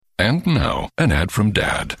And now, an ad from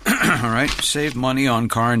Dad. All right, save money on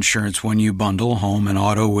car insurance when you bundle home and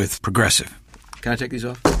auto with Progressive. Can I take these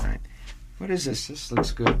off? All right. What is this? This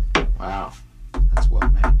looks good. Wow, that's well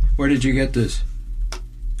made. Where did you get this?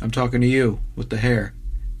 I'm talking to you with the hair.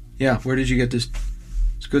 Yeah, where did you get this?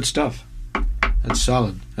 It's good stuff. That's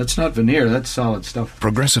solid. That's not veneer, that's solid stuff.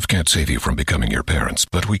 Progressive can't save you from becoming your parents,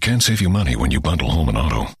 but we can save you money when you bundle home and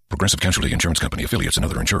auto. Progressive Casualty Insurance Company, affiliates, and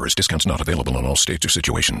other insurers. Discounts not available in all states or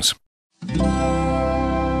situations. Feral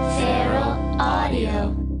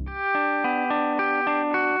Audio.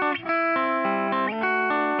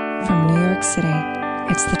 From New York City,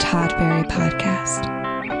 it's the Todd Barry Podcast.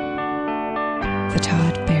 The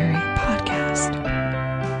Todd Barry Podcast.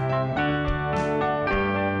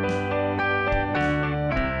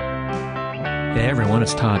 Hey everyone,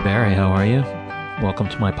 it's Todd Barry. How are you? Welcome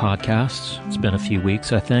to my podcast. It's been a few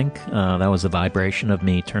weeks, I think. That was the vibration of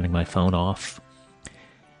me turning my phone off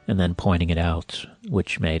and then pointing it out,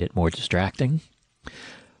 which made it more distracting.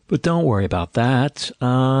 But don't worry about that.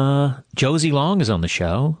 Josie Long is on the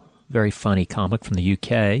show. Very funny comic from the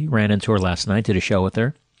UK. Ran into her last night, did a show with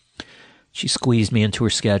her. She squeezed me into her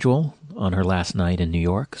schedule on her last night in New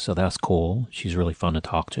York, so that's cool. She's really fun to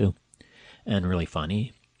talk to and really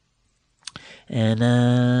funny. And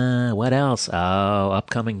what else? Oh,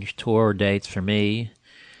 upcoming tour dates for me.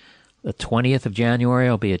 The 20th of January,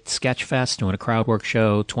 I'll be at Sketchfest doing a crowd work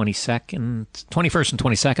show. 21st and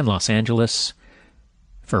 22nd, Los Angeles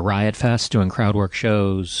for Riot Fest doing crowd work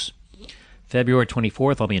shows. February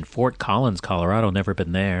 24th, I'll be in Fort Collins, Colorado. Never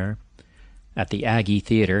been there. At the Aggie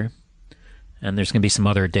Theater. And there's going to be some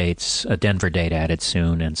other dates. A Denver date added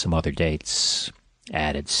soon and some other dates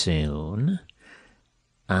added soon.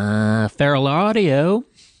 Feral Audio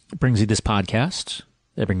brings you this podcast.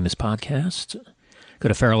 They bring this podcast. Go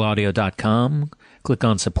to feralaudio.com, click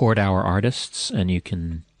on Support Our Artists, and you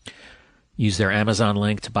can use their Amazon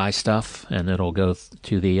link to buy stuff, and it'll go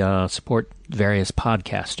to the support various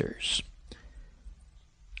podcasters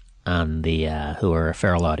on the who are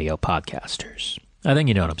Feral Audio podcasters. I think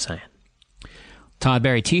you know what I'm saying. Todd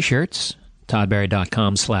Barry t-shirts,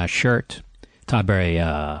 toddbarry.com/shirt, Todd Barry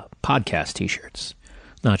podcast t-shirts.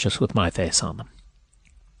 Not just with my face on them.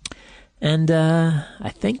 And I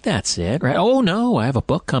think that's it, right? Oh, no, I have a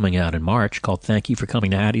book coming out in March called Thank You for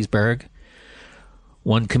Coming to Hattiesburg.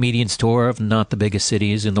 One Comedian's Tour of Not the Biggest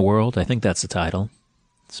Cities in the World. I think that's the title.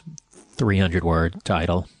 It's a 300-word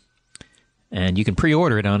title. And you can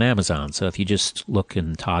pre-order it on Amazon. So if you just look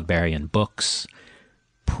in Todd Barry and books,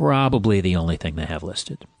 probably the only thing they have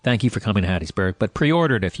listed. Thank You for Coming to Hattiesburg, but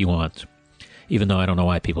pre-order it if you want, even though I don't know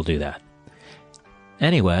why people do that.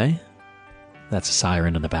 Anyway, that's a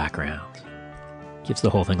siren in the background. Gives the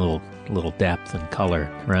whole thing a little depth and color,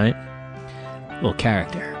 right? A little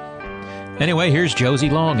character. Anyway, here's Josie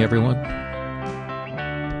Long, everyone.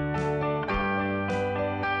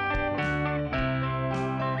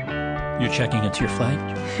 You're checking into your flight?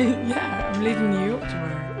 Yeah, I'm leaving New York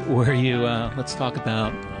tomorrow. Where you, let's talk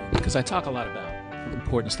about, because I talk a lot about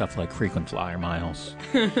important stuff like frequent flyer miles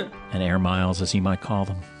and air miles, as you might call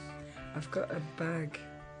them. I've got a bag.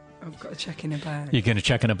 I've got to check in a bag. You're going to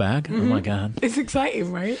check in a bag? Mm-hmm. Oh, my God. It's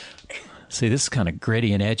exciting, right? See, this is kind of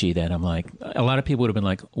gritty and edgy that I'm like, a lot of people would have been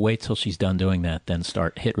like, wait till she's done doing that, then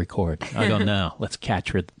hit record. I go, no, let's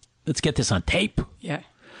catch her. Let's get this on tape. Yeah.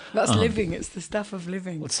 That's living. It's the stuff of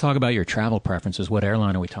living. Let's talk about your travel preferences. What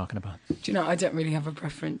airline are we talking about? Do you know, I don't really have a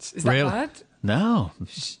preference. Is that really? Bad? No.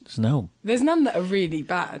 There's no. There's none that are really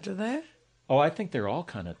bad, are there? Oh, I think they're all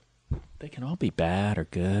kind of, they can all be bad or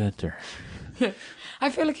good. Or. I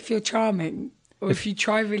feel like if you're charming, or if you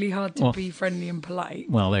try really hard to be friendly and polite.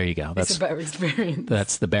 Well, there you go. It's a better experience.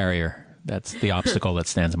 That's the barrier. That's the obstacle that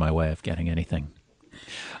stands in my way of getting anything.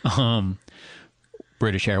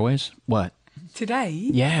 British Airways? What? Today?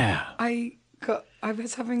 Yeah. I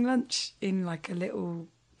was having lunch in like a little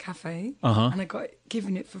cafe, and I got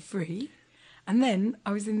given it for free. And then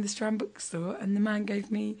I was in the Strand bookstore, and the man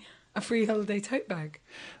gave me a free holiday tote bag.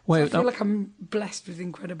 Wait, so I feel like I'm blessed with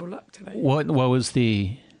incredible luck today. What was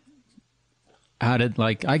the... How did,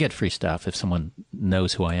 like, I get free stuff if someone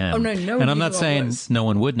knows who I am. Oh, no, no one. And I'm not saying no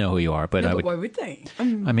one would know who you are, but I would... Why would they?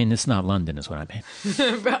 I mean, it's not London is what I mean.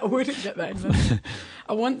 But I wouldn't get that in London.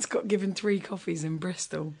 I once got given 3 coffees in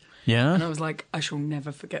Bristol. Yeah? And I was like, I shall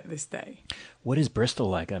never forget this day. What is Bristol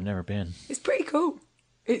like? I've never been. It's pretty cool.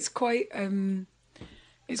 It's quite...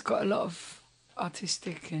 it's got a lot of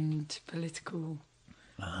artistic and political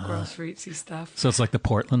grassrootsy stuff. So it's like the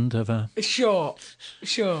Portland of a... Sure.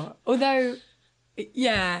 Although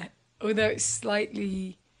it's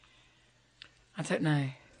slightly... I don't know.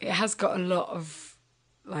 It has got a lot of,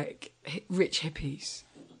 like, rich hippies.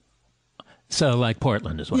 So like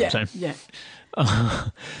Portland is what I'm saying. Yeah.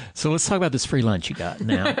 So let's talk about this free lunch you got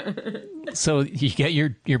now. So you get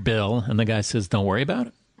your bill, and the guy says, "Don't worry about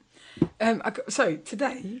it." So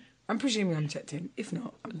today, I'm presuming I'm checked in. If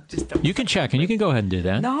not, I'm just done. You can check, and you can go ahead and do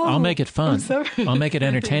that. No, I'll make it fun. I'm sorry. I'll make it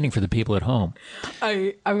entertaining for the people at home.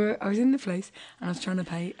 I was in the place and I was trying to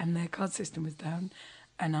pay, and their card system was down,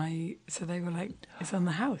 and so they were like, "It's on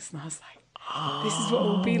the house," and I was like, "This is what it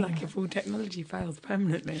will be like if all technology fails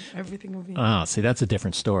permanently. Everything will be." Oh, see, that's a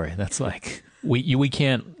different story. That's like we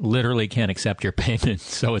can't accept your payment,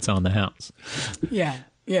 so it's on the house. Yeah.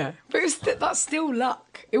 But that's still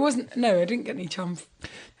luck. It wasn't. No, I didn't get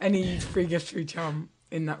any free gift through Charm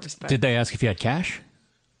in that respect. Did they ask if you had cash?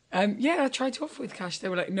 Yeah, I tried to offer with cash. They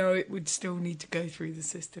were like, "No, it would still need to go through the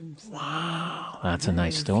systems." Wow, that's a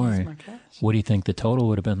nice refused story. my cash. What do you think the total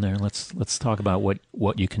would have been there? Let's talk about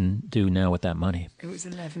what you can do now with that money. It was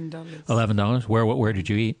 $11. $11. Where did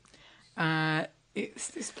you eat? It's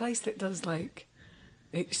this place that does like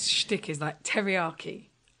its shtick is like teriyaki.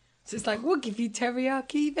 So it's like, we'll give you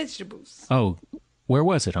teriyaki vegetables. Oh, where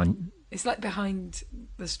was it? It's like behind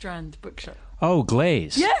the Strand bookshop. Oh,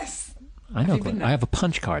 Glaze. Yes. I know you been Glaze. there? I have a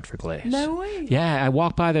punch card for Glaze. No way. Yeah, I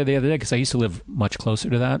walked by there the other day because I used to live much closer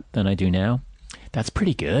to that than I do now. That's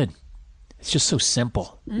pretty good. It's just so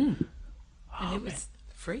simple. And it was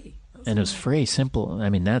free. And it was free, simple. I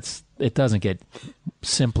mean, it doesn't get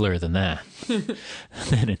simpler than that.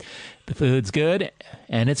 The food's good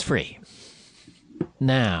and it's free.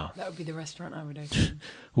 Now, That would be the restaurant I would open.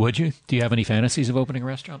 would you? Do you have any fantasies of opening a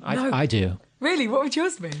restaurant? No. I do. Really? What would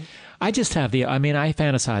yours be? I just have I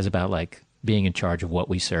fantasize about like being in charge of what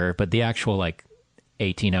we serve, but the actual like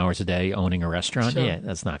 18 hours a day owning a restaurant, Sure. yeah,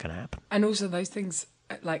 that's not going to happen. And also those things,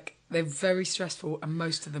 like, they're very stressful and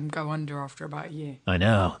most of them go under after about a year. I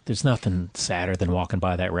know. There's nothing sadder than walking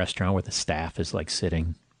by that restaurant where the staff is like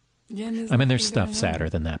sitting. Yeah, and I mean, there's nothing stuff going sadder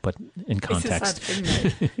than that, but in on. context. It's a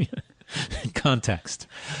sad thing, though. In context.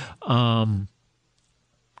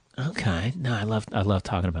 Okay. No, I love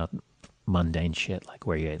talking about mundane shit like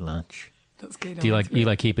where you ate lunch. That's good. Do you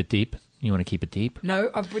like keep it deep? You want to keep it deep? No,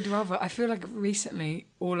 I would rather. I feel like recently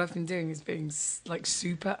all I've been doing is being like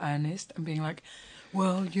super earnest and being like,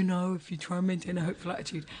 well, you know, if you try and maintain a hopeful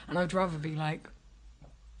attitude, and I'd rather be like,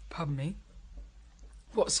 pardon me,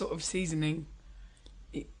 what sort of seasoning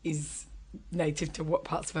is native to what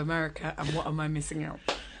parts of America, and what am I missing out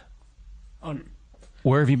on?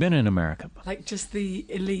 Where have you been in America? Like just the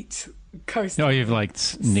elite coast. Oh, you've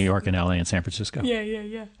liked New York and LA and San Francisco.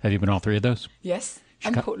 Yeah. Have you been all three of those? Yes,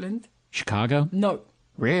 and Portland. Chicago? No,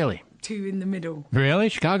 Really? 2 in the middle. Really?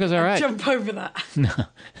 Chicago's all right. Jump over that. No,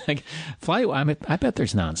 like flight. I bet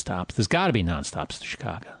there's nonstops. There's got to be nonstops to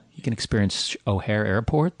Chicago. You can experience O'Hare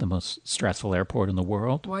Airport, the most stressful airport in the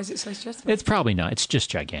world. Why is it so stressful? It's probably not. It's just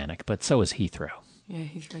gigantic, but so is Heathrow. Yeah,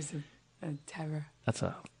 Heathrow's a terror. That's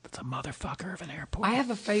a motherfucker of an airport. I have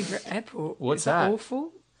a favourite airport. What's Is that that?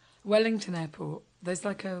 awful? Wellington Airport. There's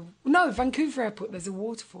like Vancouver Airport. There's a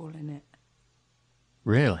waterfall in it.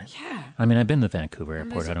 Really? Yeah. I mean, I've been to Vancouver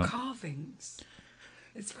And Airport. there's I don't. carvings.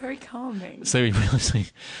 It's very calming. So you really,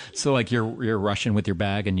 so like you're rushing with your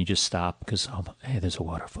bag and you just stop because hey, there's a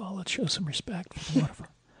waterfall. Let's show some respect for the waterfall.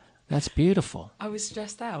 That's beautiful. I was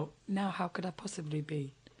stressed out. Now how could I possibly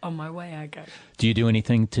be? On my way I go. Do you do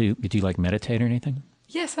anything do you like meditate or anything?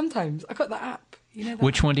 Yeah, sometimes. I got that app. You know that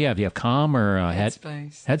Which one do you have? Do you have Calm or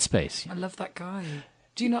Headspace. Headspace. I love that guy.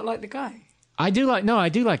 Do you not like the guy? I do like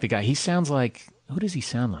the guy. He sounds like, who does he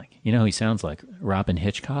sound like? You know who he sounds like? Robin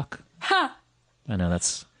Hitchcock. Ha! I know,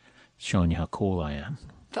 that's showing you how cool I am.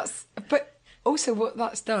 But also what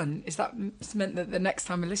that's done is that's meant that the next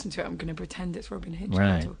time I listen to it, I'm going to pretend it's Robin Hitchcock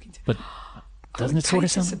Right. talking to. But doesn't it sort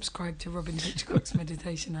of sound? Subscribe to Robin Hitchcock's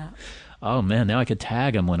meditation app. Oh man, now I could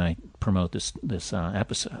tag him when I promote this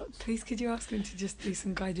episode. Please, could you ask him to just do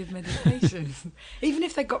some guided meditations? Even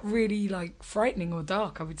if they got really like frightening or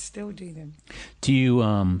dark, I would still do them. Do you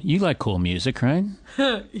you like cool music, right?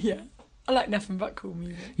 Yeah, I like nothing but cool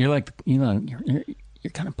music. You're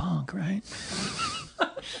kind of punk, right?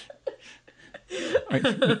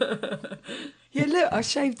 Yeah, look, I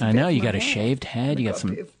shaved. I know you got a a shaved head. You got got a some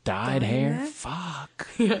bit of dyed dye in hair. there. Fuck.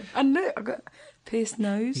 Yeah, and look, I got pierced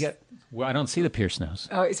nose. You got. Well, I don't see the pierced nose.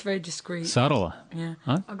 Oh, it's very discreet. Subtle. Yeah,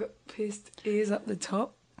 Huh? I got pierced ears up the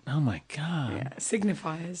top. Oh my god. Yeah,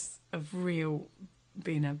 signifiers of real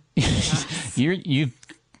being a.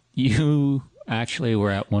 You actually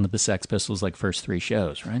were at one of the Sex Pistols like first 3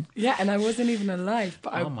 shows, right? Yeah, and I wasn't even alive,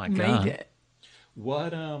 but I Oh my made God. it.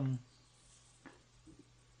 What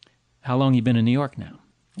How long you been in New York now?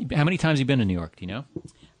 How many times you been in New York? Do you know?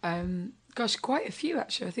 Gosh, quite a few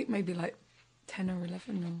actually. I think maybe like 10 or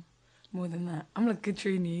 11. more than that. I'm like a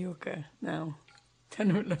true New Yorker now.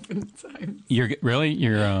 10 or 11 times. You're no.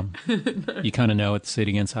 You kind of know what the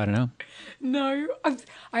city inside and out? No,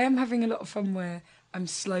 I am having a lot of fun where I'm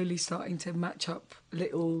slowly starting to match up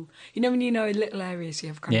little, when you know a little area, so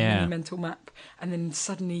you have kind of a mini mental map, and then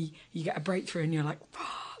suddenly you get a breakthrough and you're like,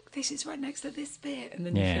 fuck, this is right next to this bit, and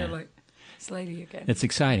then you feel like slowly again. It's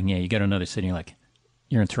exciting, you go to another city, you're like,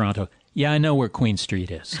 you're in Toronto, I know where Queen Street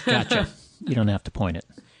is. Gotcha. You don't have to point it.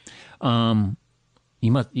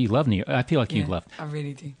 You love New York. I feel like you love. I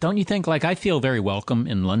really do. Don't you think? Like I feel very welcome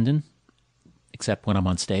in London, except when I'm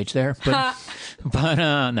on stage there. But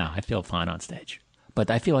no, I feel fine on stage. But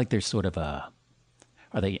I feel like there's sort of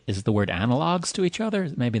is the word analogs to each other?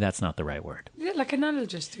 Maybe that's not the right word. Yeah, like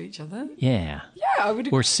analogous to each other. Yeah. Yeah, I would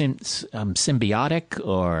agree. Or symbiotic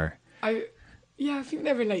or. Yeah, I think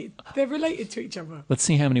they're related. They're related to each other. Let's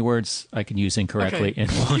see how many words I can use incorrectly in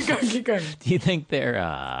one. Keep going. Do you think they're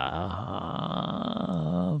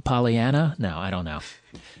Pollyanna? No, I don't know.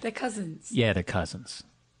 They're cousins. Yeah, they're cousins.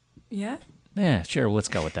 Yeah? Yeah, sure. Let's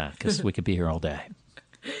go with that because we could be here all day.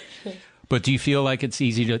 But do you feel like it's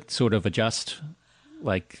easy to sort of adjust,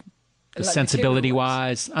 like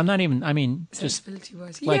sensibility-wise? I'm not even, just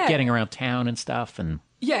like getting around town and stuff and...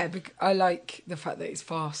 Yeah, I like the fact that it's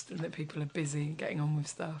fast and that people are busy and getting on with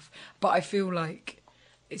stuff. But I feel like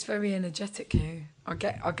it's very energetic here. I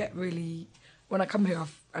get really, when I come here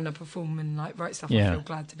and I perform and like write stuff, I feel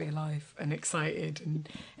glad to be alive and excited and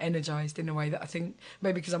energised in a way that I think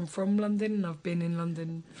maybe because I'm from London and I've been in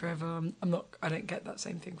London forever, I don't get that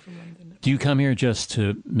same thing from London. Do you come here just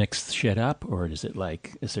to mix shit up, or is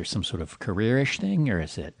there some sort of career-ish thing, or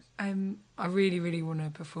is it? I really, really want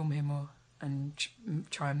to perform here more. And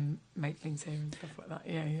try and make things here and stuff like that.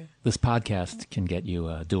 Yeah. This podcast can get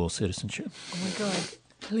you dual citizenship. Oh my God,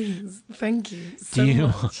 please. Thank you so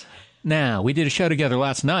much. Now, we did a show together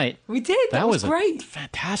last night. We did. That was great. A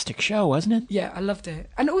fantastic show, wasn't it? Yeah, I loved it.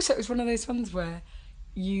 And also, it was one of those ones where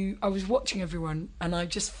I was watching everyone and I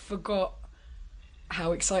just forgot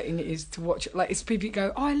how exciting it is to watch. Like, it's people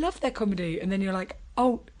go, oh, I love their comedy. And then you're like,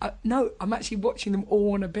 oh, no, I'm actually watching them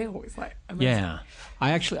all on a bill. It's like amazing. Yeah.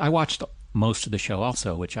 I watched most of the show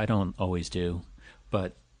also, which I don't always do,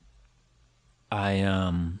 but I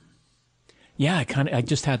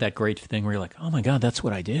just had that great thing where you're like, oh my God, that's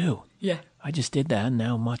what I do. Yeah. I just did that and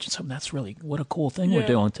now I'm watching something. That's really, what a cool thing we're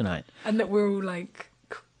doing tonight. And that we're all like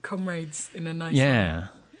comrades in a nice way. way.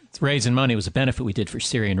 It's raising money. It was a benefit we did for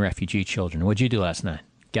Syrian refugee children. What'd you do last night?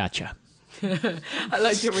 Gotcha. I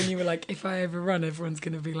liked it when you were like, if I ever run, everyone's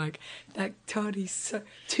going to be like, that Toddie's so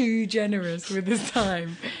too generous with his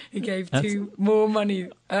time. He gave more money,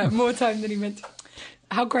 more time than he meant to.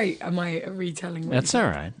 How great am I at retelling what That's all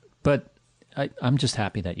right. But I'm just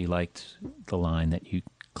happy that you liked the line that you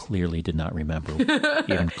clearly did not remember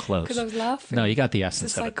even close. Because I was laughing. No, you got the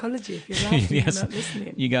essence of it. It's psychology. If you're laughing, you're not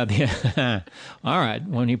listening. You got the... All right,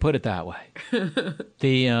 when you put it that way.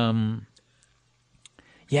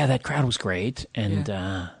 Yeah, that crowd was great, and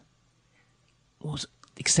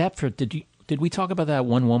except for did we talk about that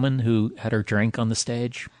one woman who had her drink on the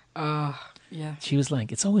stage? Yeah. She was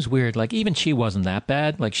like, it's always weird. Like even she wasn't that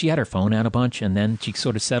bad. Like she had her phone out a bunch, and then she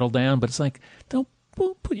sort of settled down. But it's like, don't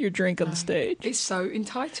put your drink on the stage. It's so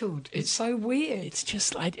entitled. It's so weird. It's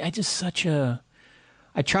just I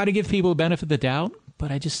try to give people the benefit of the doubt,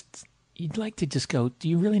 but you'd like to just go, do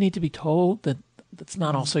you really need to be told that? That's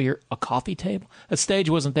not also a coffee table. A stage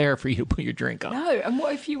wasn't there for you to put your drink on. No, and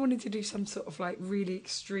what if you wanted to do some sort of like really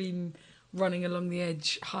extreme running along the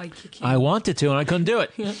edge, high kicking? I wanted to, and I couldn't do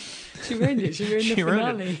it. Yeah. She ruined it. She ruined the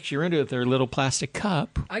finale. She ruined it with her little plastic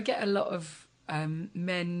cup. I get a lot of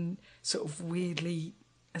men sort of weirdly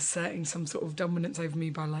asserting some sort of dominance over me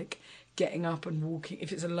by like getting up and walking.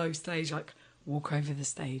 If it's a low stage, like walk over the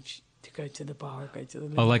stage to go to the bar or go to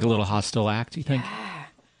the... Oh, like a little hostile act, you think? Yeah.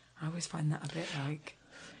 I always find that a bit like...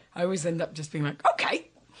 I always end up just being like, okay,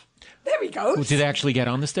 there we go. Well, did they actually get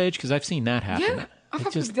on the stage? Because I've seen that happen. Yeah, I've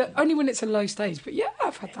had that, only when it's a low stage, but yeah,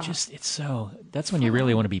 I've had that. That's when you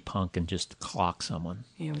really want to be punk and just clock someone.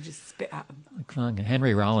 Yeah, or just spit at them. Like,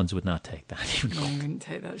 Henry Rollins would not take that. No, he wouldn't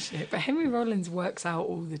take that shit. But Henry Rollins works out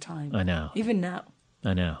all the time. I know. Even now.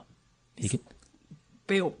 I know.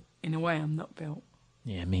 Built. In a way, I'm not built.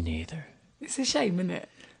 Yeah, me neither. It's a shame, isn't it?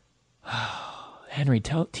 Henry,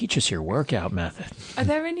 teach us your workout method. Are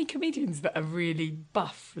there any comedians that are really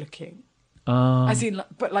buff looking? As in,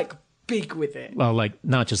 but like big with it? Well, like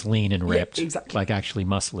not just lean and ripped. Yeah, exactly. Like actually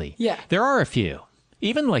muscly. Yeah. There are a few.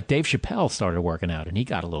 Even like Dave Chappelle started working out and he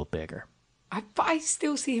got a little bigger. But I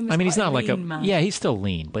still see him as he's not like man. Yeah, he's still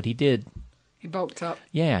lean, but he bulked up.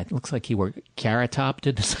 Yeah, it looks like he worked. Carrot Top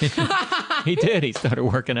did the same thing. He did. He started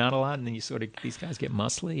working out a lot, and then these guys get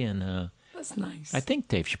muscly, and That's nice. I think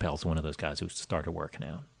Dave Chappelle's one of those guys who started working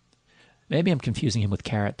out. Maybe I'm confusing him with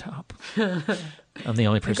Carrot Top. I'm the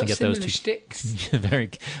only person to get those two. Sticks.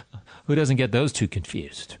 Who doesn't get those two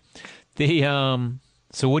confused?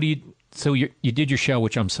 So what do you? So you did your show,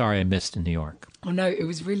 which I'm sorry I missed in New York. Oh no,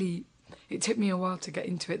 it took me a while to get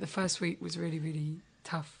into it. The first week was really, really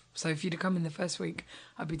tough. So if you'd have come in the first week,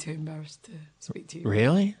 I'd be too embarrassed to speak to you.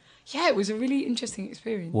 Really? Yeah, it was a really interesting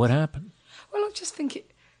experience. What happened? Well, I just think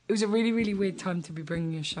it was a really, really weird time to be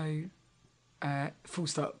bringing a show full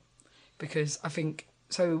stop. Because I think,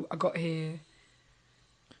 so I got here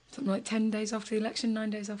something like 10 days after the election,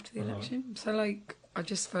 9 days after the election. So like, I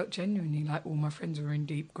just felt genuinely like all my friends were in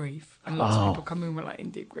deep grief. And lots of people come in were like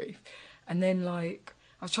in deep grief. And then like,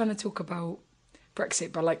 I was trying to talk about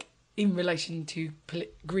Brexit, but like in relation to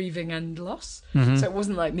grieving and loss. Mm-hmm. So it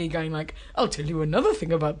wasn't like me going like, I'll tell you another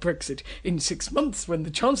thing about Brexit in 6 months when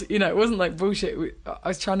the chance, it wasn't like bullshit. I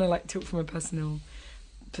was trying to like talk from a personal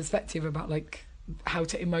perspective about like how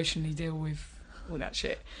to emotionally deal with all that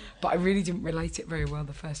shit. But I really didn't relate it very well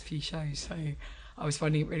the first few shows. So I was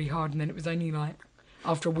finding it really hard. And then it was only like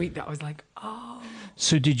after a week that I was like, oh.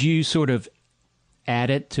 So did you sort of add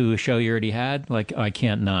it to a show you already had? Like, I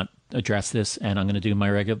can't not address this, and I'm going to do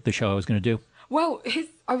the show I was going to do? Well,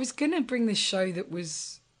 I was going to bring this show that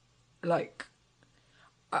was like,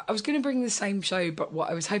 I was going to bring the same show, but what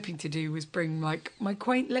I was hoping to do was bring like my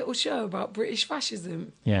quaint little show about British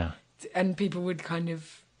fascism. Yeah. And people would kind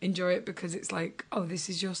of enjoy it because it's like, oh, this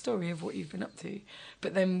is your story of what you've been up to.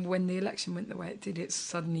 But then when the election went the way it did, it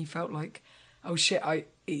suddenly felt like, oh shit, it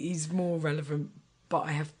is more relevant, but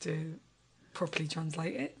I have to properly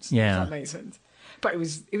translate it. Yeah. If that makes sense. But it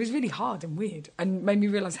was really hard and weird and made me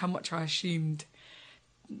realise how much I assumed.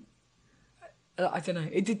 I don't know.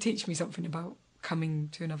 It did teach me something about coming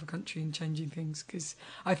to another country and changing things because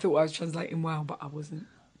I thought I was translating well, but I wasn't.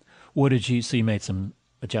 So you made some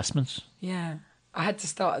adjustments? Yeah. I had to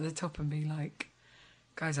start at the top and be like,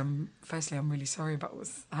 guys, I'm really sorry about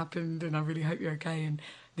what's happened and I really hope you're okay, and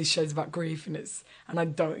this show's about grief and I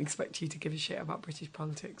don't expect you to give a shit about British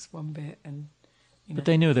politics one bit. And But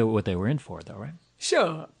they knew what they were in for, though, right?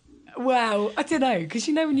 Sure. Well, I don't know, because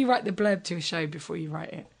when you write the blurb to a show before you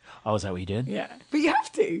write it. Oh, is that what you did? Yeah. But you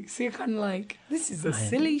have to. So you're kind of like, this is a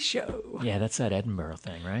silly show. Yeah, that's that Edinburgh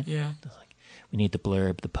thing, right? Yeah. Like, we need the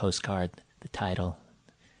blurb, the postcard, the title,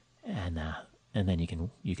 and then you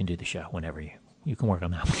can do the show whenever you can work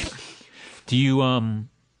on that one. Do you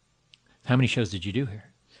how many shows did you do here?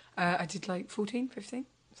 I did like 14, 15,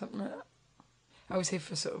 something like that. I was here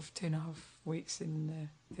for sort of 2.5 weeks in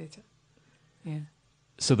the theatre. Yeah.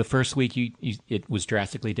 So the first week it was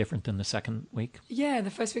drastically different than the second week? Yeah,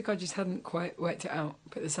 the first week I just hadn't quite worked it out,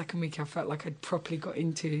 but the second week I felt like I'd properly got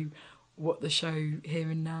into what the show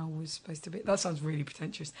Here and Now was supposed to be. That sounds really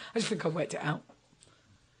pretentious. I just think I worked it out.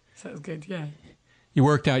 So that was good, yeah. You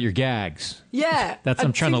worked out your gags. Yeah.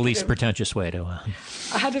 I'm trying the least pretentious way to...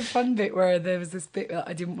 I had a fun bit where there was this bit that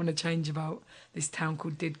I didn't want to change about this town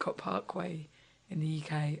called Didcot Parkway in the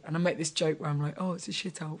UK. And I make this joke where I'm like, oh, it's a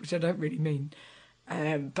shithole, which I don't really mean.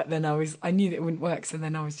 But then I knew that it wouldn't work. So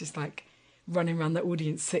then I was just like running around the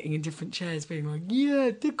audience, sitting in different chairs, being like,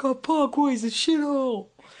 yeah, Didcot Parkway is a shithole.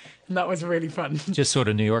 And that was really fun. Just sort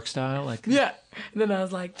of New York style? Like. Yeah. And then I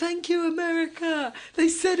was like, thank you, America. They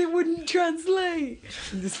said it wouldn't translate.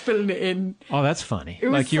 And just filling it in. Oh, that's funny.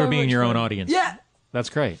 Like you were being your own audience. Yeah. That's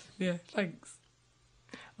great. Yeah, thanks.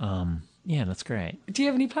 Yeah, that's great. Do you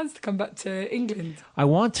have any plans to come back to England? I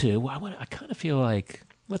want to. I kind of feel like,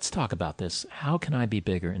 let's talk about this. How can I be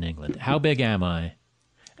bigger in England? How big am I?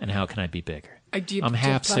 And how can I be bigger? I'm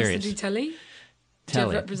half serious. Do you have plans to do telly? Do you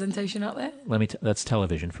have representation out there? That's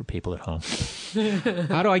television for people at home.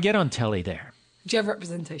 How do I get on telly there? Do you have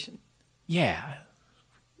representation? Yeah.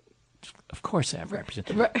 Of course I have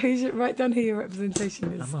representation. Write down who your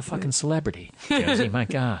representation is. I'm a fucking celebrity, Josie. My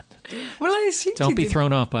God. Well, I assume Don't be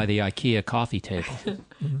thrown off by the IKEA coffee table.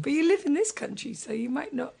 But you live in this country, so you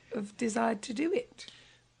might not have desired to do it.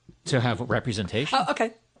 To have representation? Oh,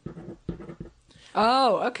 okay.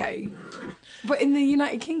 Oh, okay. But in the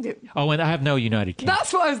United Kingdom. Oh, and I have no United Kingdom.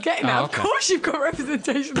 That's what I was getting at. Okay. Of course you've got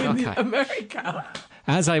representation in America.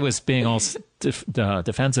 As I was being all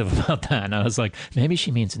defensive about that, and I was like, maybe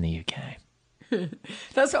she means in the UK.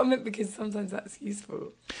 That's what I meant, because sometimes that's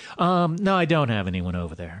useful. No, I don't have anyone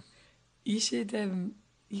over there. You should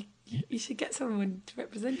you should get someone to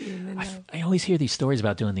represent you. And then I always hear these stories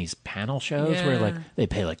about doing these panel shows where like they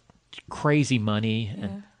pay like crazy money. Yeah.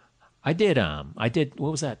 And I did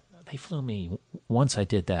what was that? They flew me once. I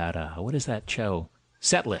did that. What is that show?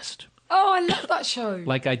 Set List. Oh, I love that show.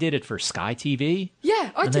 Like I did it for Sky TV.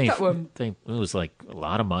 Yeah, I did that one. It was like a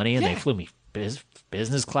lot of money, and they Yeah. flew me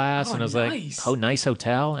business class, Oh, and I was nice. like, nice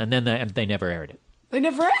hotel, and then they never aired it. They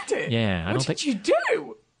never aired it. Yeah, I what don't did you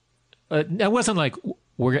do? It wasn't like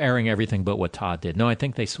we're airing everything but what Todd did. No, I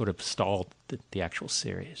think they sort of stalled the actual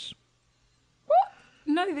series. What?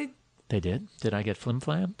 No, They did? Did I get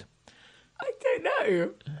flim-flammed? I don't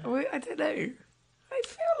know. I don't know. I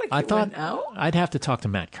feel like I it thought went out. I'd have to talk to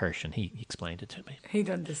Matt Kirsch, and he explained it to me. He'd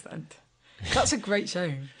understand. That's a great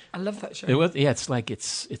show. I love that show. It was, yeah. It's like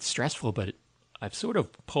it's stressful, but I've sort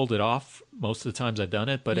of pulled it off most of the times I've done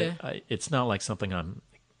it. But Yeah. it's not like something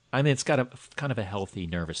I mean, it's got a kind of a healthy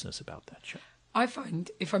nervousness about that show. I find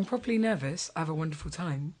if I'm properly nervous, I have a wonderful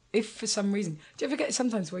time. If for some reason, do you ever get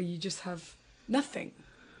sometimes where you just have nothing?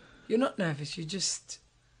 You're not nervous. You're just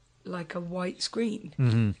like a white screen.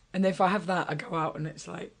 Mm-hmm. And if I have that, I go out and it's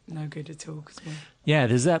like no good at all. Yeah,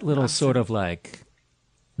 there's that little sort of like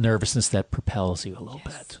nervousness that propels you a little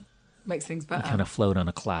bit. Makes things better. You kind of float on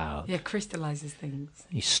a cloud. Yeah, crystallizes things.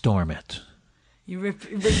 You storm it. You rip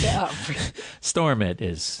it up. Storm it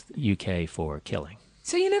is UK for killing.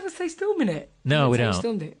 So you never say storming it? No, we You don't.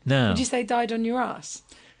 stormed it? No. Would you say died on your ass?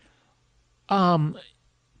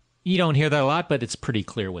 You don't hear that a lot, but it's pretty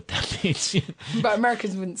clear what that means. But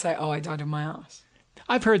Americans wouldn't say, oh, I died on my ass.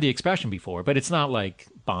 I've heard the expression before, but it's not like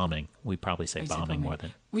bombing. We probably say You say bombing more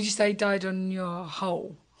than... Would you say died on your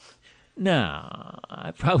hole? No,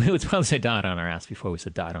 I probably would say died on our ass before we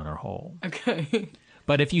said died on our hole. Okay.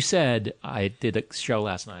 But if you said, I did a show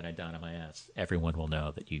last night, I died on my ass, everyone will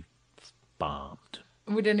know that you bombed.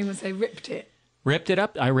 Would anyone say ripped it? Ripped it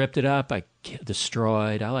up. I ripped it up. I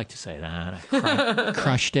destroyed. I like to say that. I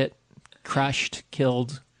crushed it. Crushed,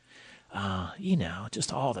 killed.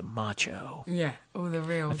 Just all the macho. Yeah, all the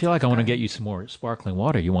real. I feel like I want to get you some more sparkling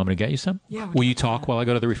water. You want me to get you some? Yeah, Will you talk while I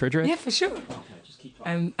go to the refrigerator? Yeah, for sure.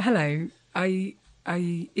 Hello.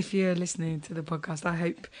 If you're listening to the podcast, I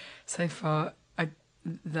hope so far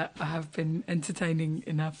that I have been entertaining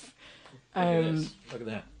enough. Look at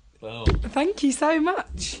that. Boom. Thank you so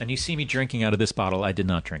much. And you see me drinking out of this bottle. I did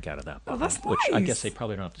not drink out of that bottle. Oh, that's Which I nice. guess they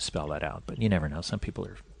probably don't have to spell that out, but you never know. Some people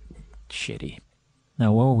are shitty.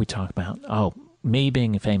 Now, what were we talking about? Oh, me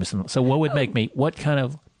being famous. So what would make me, what kind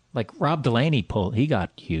of, like Rob Delaney he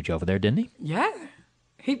got huge over there, didn't he? Yeah.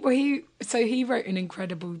 He wrote an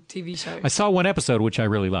incredible TV show. I saw one episode, which I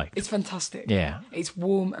really liked. It's fantastic. Yeah. It's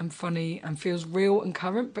warm and funny and feels real and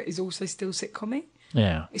current, but is also still sitcom-y.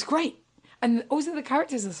 Yeah. It's great. And also the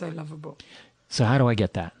characters are so lovable. So how do I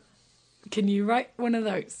get that? Can you write one of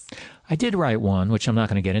those? I did write one, which I'm not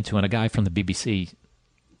going to get into, and a guy from the BBC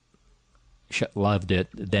loved it,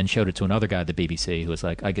 then showed it to another guy at the BBC who was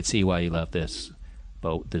like, I could see why you love this,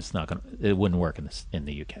 but it wouldn't work in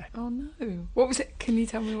the UK. Oh, no. What was it? Can you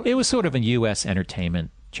tell me what? It was sort of a U.S. entertainment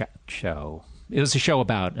show. It was a show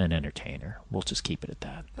about an entertainer. We'll just keep it at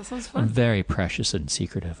that. That sounds I'm fun. very precious and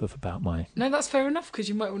secretive about my... No, that's fair enough, because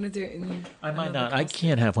you might want to do it in... I might not. I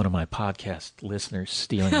can't have one of my podcast listeners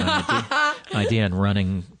stealing my idea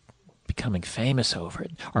and becoming famous over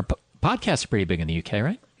it. Our podcasts are pretty big in the UK,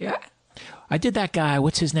 right? Yeah. I did that guy,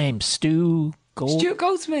 what's his name? Stuart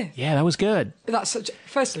Goldsmith. Yeah, that was good.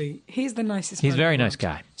 Firstly, he's the nicest He's a man very in the nice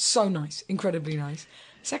world. guy. So nice. Incredibly nice.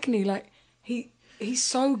 Secondly, he's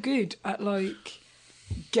so good at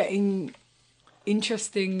getting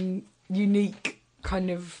interesting, unique kind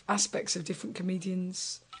of aspects of different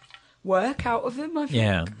comedians' work out of them. I think.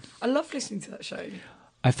 Yeah. I love listening to that show.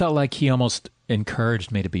 I felt like he almost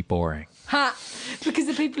encouraged me to be boring. Ha! Because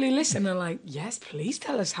the people who listen are like, yes, please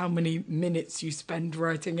tell us how many minutes you spend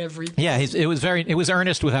writing every... Yeah, it was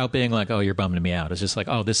earnest without being like, oh, you're bumming me out. It's just like,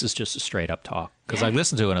 oh, this is just a straight up talk. Because I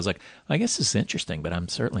listened to it and I was like, I guess this is interesting, but I'm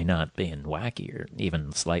certainly not being wacky or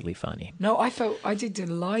even slightly funny. No, I did a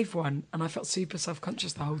live one and I felt super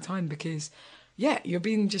self-conscious the whole time because... Yeah, you're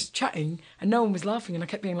being just chatting and no one was laughing and I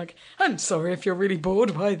kept being like, I'm sorry if you're really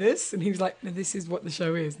bored by this. And he was like, no, this is what the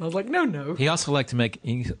show is. And I was like, no. He also likes to make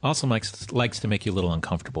you a little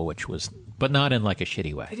uncomfortable, but not in like a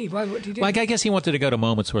shitty way. Did he? Why? What did he do? Like, I guess he wanted to go to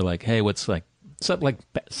moments where like, hey, what's like,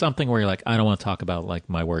 something where you're like, I don't want to talk about like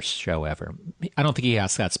my worst show ever. I don't think he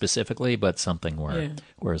asked that specifically, but something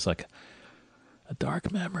where it's like a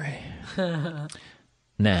dark memory.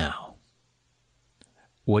 Now,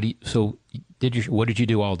 what did you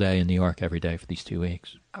do all day in New York every day for these 2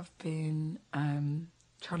 weeks? I've been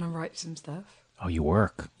trying to write some stuff. Oh, you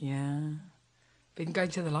work? Yeah. Been going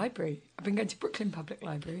to the library. I've been going to Brooklyn Public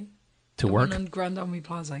Library. To the work? one on Grand Army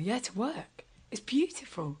Plaza. Yeah, to work. It's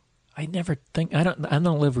beautiful. I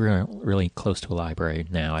don't live really close to a library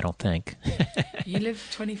now, I don't think. You live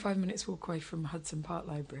 25 minutes walk away from Hudson Park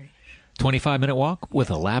Library. 25-minute walk with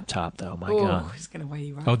a laptop, though. My God. Oh, it's going to weigh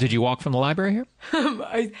you out. Oh, did you walk from the library here?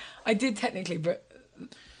 I did technically, but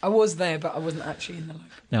I was there, but I wasn't actually in the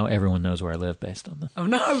library. Now everyone knows where I live based on the... Oh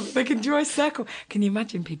no, they can draw a circle. Can you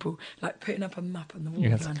imagine people like putting up a map on the wall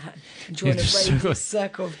of Manhattan and drawing a radius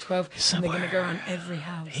circle of 12 and they're going to go around every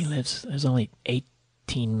house? There's only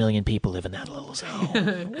 18 million people live in that little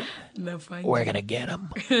zone. They'll find We're you. going to get them.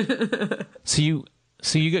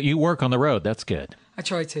 So you work on the road. That's good. I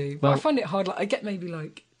try to, but I find it hard. Like I get maybe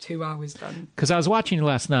like 2 hours done. Because I was watching you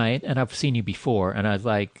last night, and I've seen you before, and I was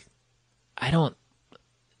like,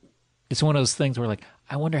 it's one of those things where like,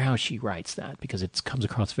 I wonder how she writes that, because it comes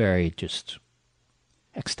across very just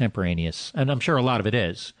extemporaneous, and I'm sure a lot of it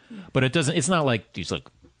is, but it's not like these like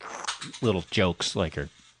little jokes, like, or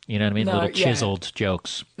you know what I mean, little chiseled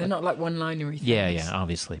jokes. They're not like one-linery things. Yeah,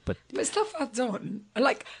 obviously, but stuff adds on.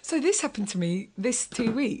 Like, so this happened to me this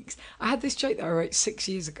 2 weeks. I had this joke that I wrote 6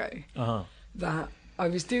 years ago that I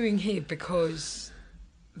was doing here because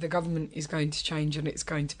the government is going to change and it's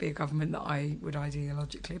going to be a government that I would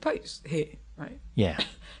ideologically oppose here, right? Yeah.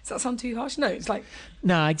 Does that sound too harsh? No, it's like...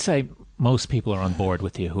 No, I'd say most people are on board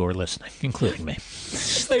with you who are listening, including me.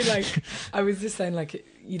 So, like, I was just saying, like,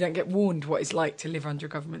 you don't get warned what it's like to live under a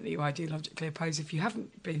government that you ideologically oppose if you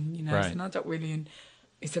haven't been, you know, as an adult, really, and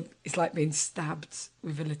it's like being stabbed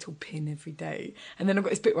with a little pin every day. And then I've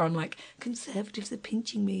got this bit where I'm like, conservatives are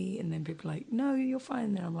pinching me, and then people are like, no, you're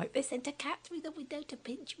fine. And I'm like, they sent a cat through the window to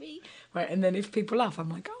pinch me, right? And then if people laugh, I'm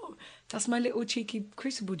like, oh, that's my little cheeky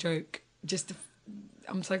Crucible joke.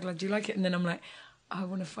 I'm so glad you like it. And then I'm like, I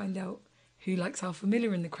want to find out who likes Arthur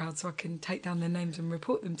Miller in the crowd so I can take down their names and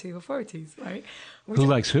report them to authorities, right? Who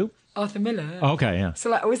likes who? Arthur Miller. Oh, okay, yeah. So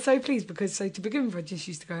like, I was so pleased because to begin with, I just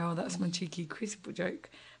used to go, oh, that's my cheeky Crucible joke.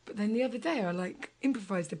 But then the other day, I like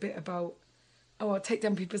improvised a bit about, I'll take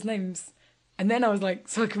down people's names. And then I was like,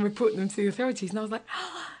 so I can report them to the authorities. And I was like,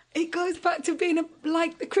 it goes back to being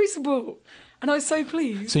like the Crucible. And I was so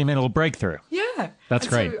pleased. So you made a little breakthrough. Yeah. That's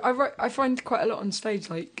great. So I find quite a lot on stage,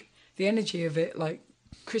 like the energy of it, like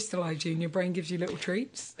crystallize you and your brain gives you little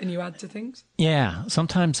treats and you add to things. Yeah.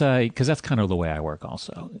 Sometimes because that's kind of the way I work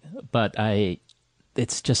also. But it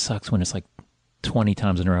just sucks when it's like 20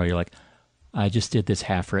 times in a row. You're like, I just did this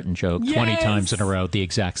half-written joke 20 times in a row the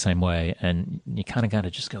exact same way. And you kind of got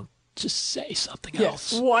to just say something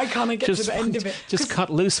else. Why can't I get to the end of it? Just cut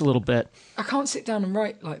loose a little bit. I can't sit down and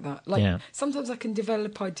write like that. Like sometimes I can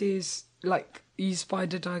develop ideas, like use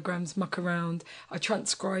spider diagrams, muck around. I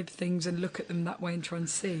transcribe things and look at them that way and try and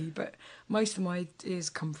see. But most of my ideas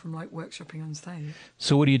come from like workshopping on stage.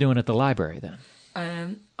 So what are you doing at the library then?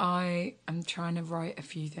 I am trying to write a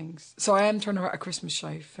few things. So I am trying to write a Christmas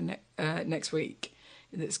show for next week.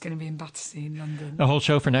 That's going to be in Battersea in London. A whole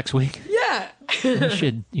show for next week? Yeah.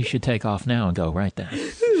 You should take off now and go right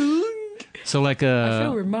then. So like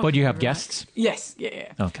but you have guests? Yes,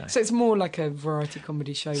 yeah. Okay. So it's more like a variety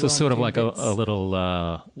comedy show. So sort of like a little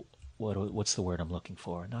what's the word I'm looking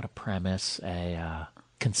for? Not a premise, a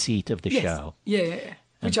conceit of the show. Yeah.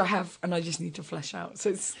 Which I have, and I just need to flesh out. So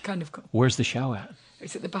it's kind of cool. Where's the show at?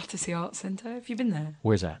 It's at the Battersea Arts Centre. Have you been there?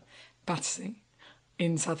 Where's that? Battersea,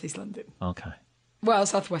 in South East London. Okay. Well,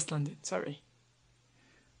 South West London, sorry.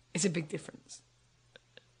 It's a big difference.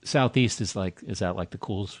 Southeast is that like the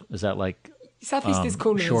cools? Is that like Southeast is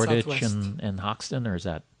cooler than Shoreditch Southwest. and Hoxton, or is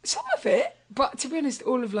that some of it? But to be honest,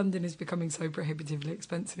 all of London is becoming so prohibitively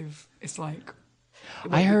expensive. It's like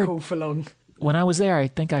it won't be cool for long. When I was there, I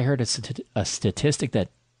think I heard a statistic that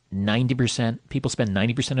 90% people spend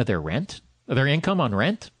 90% of their income on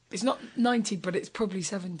rent. It's not 90, but it's probably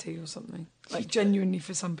 70 or something. Like genuinely,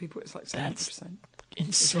 for some people, it's like 70%. That's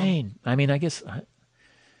insane. I mean, I guess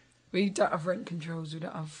we don't have rent controls. We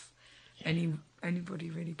don't have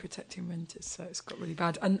anybody really protecting renters, so it's got really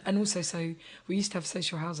bad. And also, so we used to have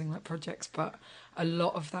social housing like projects, but a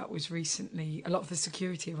lot of that was recently. A lot of the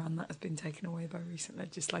security around that has been taken away by recent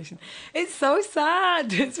legislation. It's so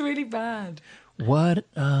sad. It's really bad. What?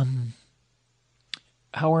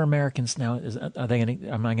 How are Americans now?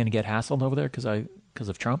 Am I going to get hassled over there because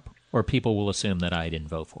of Trump, or people will assume that I didn't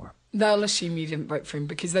vote for him? They'll assume you didn't vote for him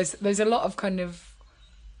because there's a lot of kind of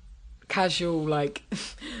casual, like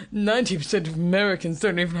 90% of Americans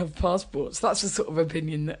don't even have passports. That's the sort of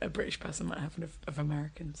opinion that a British person might have of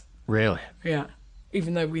Americans. Really? Yeah.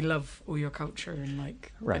 Even though we love all your culture and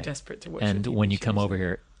like are desperate to watch. And when you come over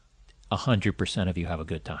here, 100% of you have a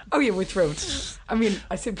good time. Oh yeah, we're thrilled. I mean,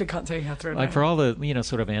 I simply can't tell you how thrilled. Like for all the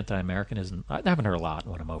sort of anti-Americanism, I haven't heard a lot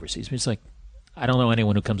when I'm overseas. But it's like I don't know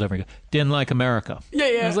anyone who comes over and goes, didn't like America.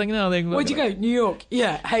 Yeah. I was like, no, where'd you go? New York.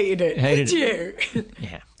 Yeah, hated it. Did you?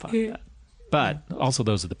 Yeah, fuck that. But also,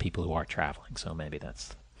 those are the people who are traveling, so maybe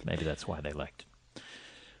that's. Maybe that's why they liked it.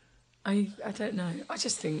 I don't know. I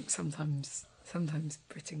just think sometimes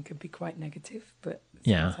Britain could be quite negative, but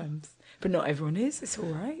Yeah. sometimes, but not everyone is. It's all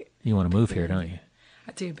right. You want to move here, don't you?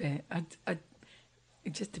 I do a bit.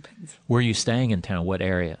 It just depends. Where are you staying in town? What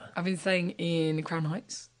area? I've been staying in Crown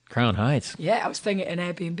Heights. Crown Heights. Yeah, I was staying at an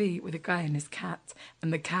Airbnb with a guy and his cat,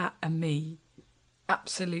 and the cat and me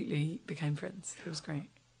absolutely became friends. It was great.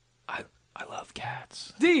 I love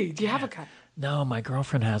cats. Do you have a cat? No, my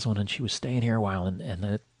girlfriend has one, and she was staying here a while,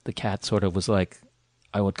 and the cat sort of was like,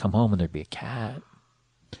 I would come home and there'd be a cat,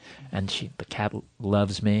 and the cat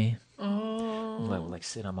loves me. Oh, like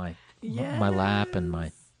sit on my lap and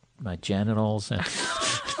my genitals, and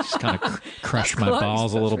just kind of crush my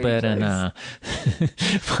balls a little bit, and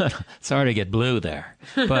but sorry to get blue there,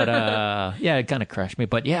 but yeah, it kind of crushed me.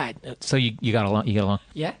 But yeah, so you got along. You got along.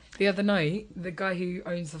 Yeah. The other night, the guy who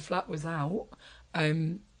owns the flat was out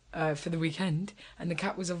for the weekend, and the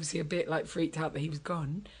cat was obviously a bit like freaked out that he was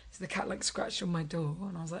gone. So the cat like scratched on my door,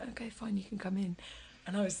 and I was like, okay, fine, you can come in.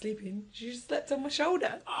 And I was sleeping. She just slept on my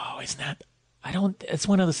shoulder. Oh, isn't that? It's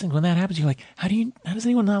one of those things when that happens, you're like, how does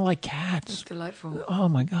anyone not like cats? It's delightful. Oh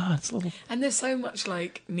my God, it's a little. And there's so much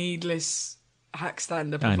like needless hack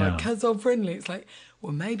stand up I of know. like cats are friendly. It's like,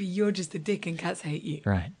 well, maybe you're just a dick and cats hate you.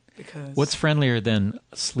 Right. Because What's friendlier than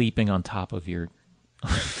sleeping on top of your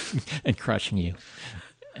and crushing you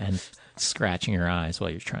and scratching your eyes while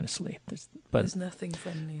you're trying to sleep? there's nothing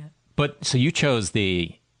friendlier. But so you chose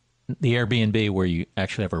the Airbnb where you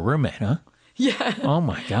actually have a roommate, huh? Yeah. Oh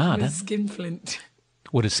my God. With skinflint.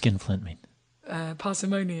 What does skinflint mean?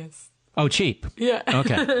 Parsimonious. Oh, cheap. Yeah.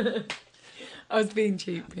 Okay. I was being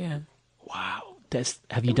cheap, yeah. Wow.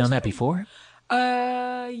 Have you done that before?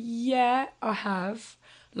 Yeah, I have.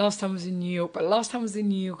 Last time I was in New York, but last time I was in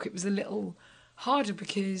New York, it was a little harder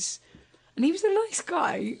because, and he was a nice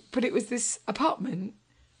guy, but it was this apartment,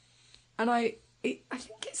 and I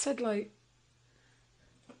think it said like,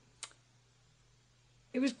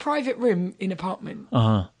 it was private room in apartment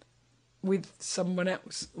with someone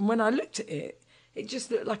else. And when I looked at it, it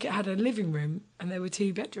just looked like it had a living room and there were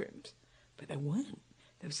 2 bedrooms, but there weren't.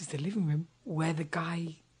 There was just a living room where the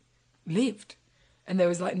guy lived, and there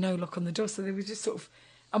was like no lock on the door, so they were just sort of.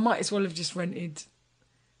 I might as well have just rented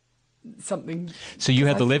something. So you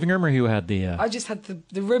had the living room, or you had the? I just had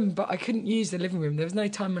the room, but I couldn't use the living room. There was no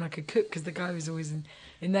time when I could cook because the guy was always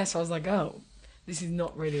in there. So I was like, oh, this is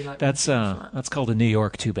not really like. That's called a New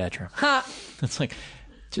York 2-bedroom. It's like,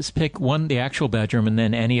 just pick the actual bedroom, and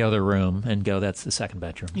then any other room, and go. That's the second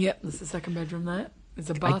bedroom. Yep, that's the second bedroom. There's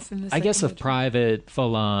a bath in the. I guess second a private,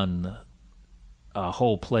 full-on,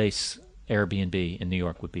 whole place Airbnb in New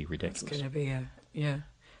York would be ridiculous. It's going to be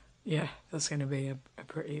that's going to be a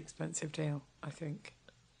pretty expensive deal, I think.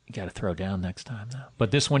 You got to throw down next time, though.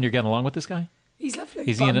 But this one, you're getting along with this guy? He's lovely.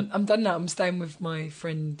 Is he I'm done now. I'm staying with my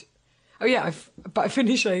friend. Oh yeah, but I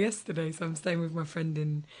finished there yesterday, so I'm staying with my friend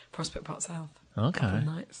in Prospect Park South. Okay. Couple of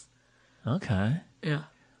nights. Okay. Yeah.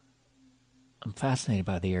 I'm fascinated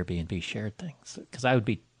by the Airbnb shared things because I would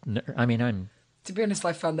be. I'm. To be honest,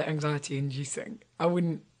 I found that anxiety inducing. I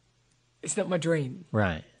wouldn't. It's not my dream.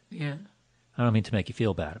 Right. Yeah. I don't mean to make you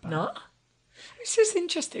feel bad about it. No. It's just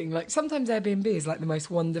interesting. Like sometimes Airbnb is like the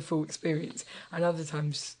most wonderful experience, and other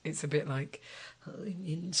times it's a bit like I'm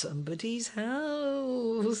in somebody's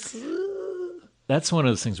house. That's one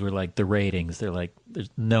of those things where, like, the ratings, they're like, there's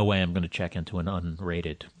no way I'm going to check into an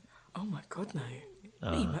unrated. Oh my God, no.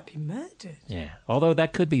 You might be murdered. Yeah. Although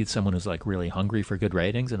that could be someone who's, like, really hungry for good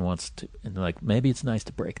ratings and wants to, and like, maybe it's nice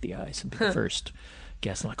to break the ice and be the first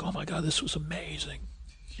guest. Like, oh my God, this was amazing.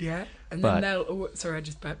 Yeah. And then sorry, I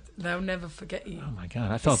just burped. They'll never forget you. Oh my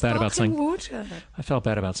God. I felt bad about saying water. I felt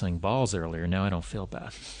bad about saying balls earlier. Now I don't feel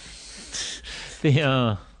bad.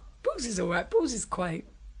 The Balls is all right. Balls is quite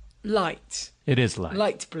light. It is light.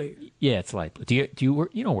 Light blue. Yeah, it's light blue. Do you work?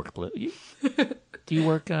 You don't work blue. Do you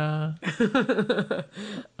work? I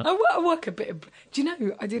work a bit of. Do you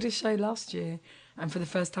know? I did a show last year, and for the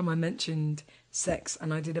first time, I mentioned sex,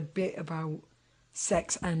 and I did a bit about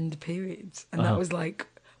sex and periods, and that was like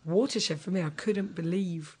watershed for me. I couldn't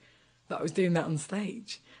believe that I was doing that on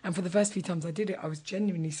stage, and for the first few times I did it, I was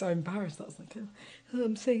genuinely so embarrassed. I was like, oh,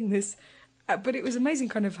 I'm saying this. But it was amazing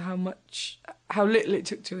kind of how little it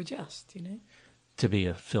took to adjust, you know? To be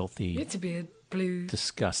a filthy... Yeah, to be a blue...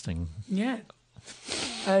 Disgusting... Yeah.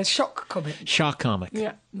 Shock comic. Shock comic.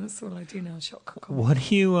 Yeah, that's all I do now, shock comic. What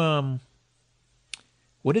do you...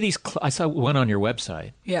 What are these... I saw one on your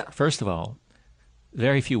website. Yeah. First of all,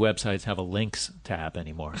 very few websites have a links tab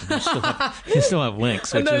anymore. You still have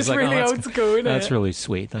links, which And is that's like, really that's, old school, isn't that's it? really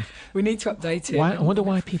sweet. Like, We need to update it. I wonder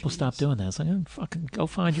why people stop doing that. It's like, fucking go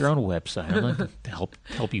find your own website. I'm not going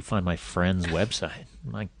to help you find my friend's website.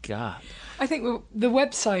 My God. I think the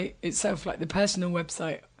website itself, like the personal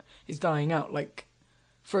website, is dying out. Like,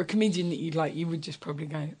 for a comedian that you like, you would just probably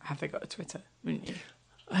go, have they got a Twitter? Wouldn't you?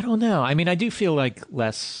 I don't know. I mean, I do feel like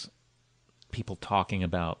less people talking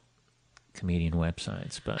about comedian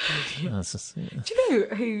websites, but that's just, yeah. Do you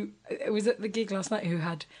know who was at the gig last night who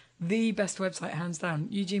had the best website, hands down?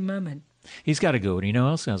 Eugene Merman. He's got a good one. You know who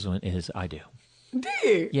else has one? I do. Do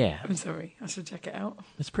you? Yeah. I'm sorry. I should check it out.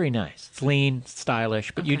 It's pretty nice. It's lean,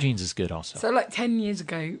 stylish, but Eugene's is good also. So, like 10 years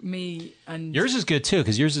ago, me and... Yours is good too,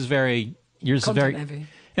 because yours is very... Content heavy.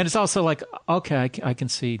 And it's also like, okay, I can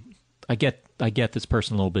see... I get this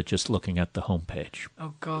person a little bit just looking at the homepage.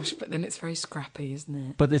 Oh gosh, but then it's very scrappy, isn't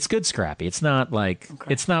it? But it's good scrappy. It's not like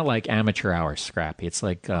amateur hour scrappy. It's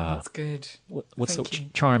like That's good. what's Thank the you.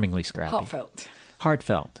 charmingly scrappy?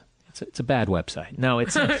 Heartfelt. It's a bad website. No,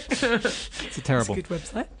 it's it's a terrible. It's a good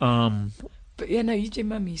website. But yeah, no, Eugene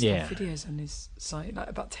Merman used to have videos on his site like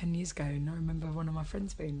about 10 years ago, and I remember one of my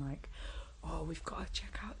friends being like, "Oh, we've got to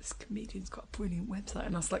check out this comedian's got a brilliant website,"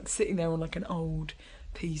 and I was like sitting there on like an old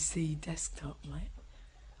PC desktop, like,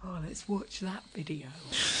 "Oh, let's watch that video."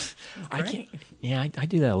 I can't. Yeah, I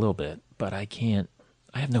do that a little bit, but I can't.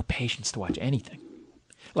 I have no patience to watch anything.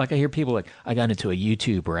 Like I hear people like, I got into a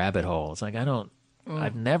YouTube rabbit hole. It's like I don't.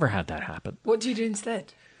 I've never had that happen. What do you do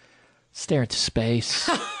instead? Stare into space.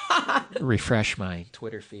 Refresh my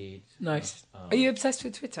Twitter feed. Nice. Are you obsessed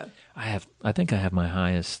with Twitter? I think I have my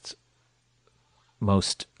highest,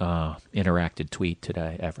 most interacted tweet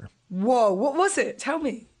today ever. Whoa, what was it? Tell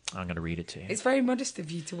me. I'm going to read it to you. It's very modest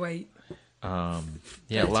of you to wait.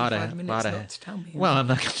 Yeah, a lot of not to tell me. Well, I'm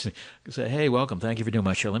not going to say, "Hey, welcome, thank you for doing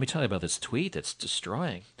my show. Let me tell you about this tweet that's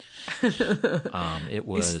destroying." It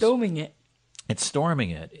was It's storming it. It's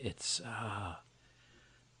storming it. It's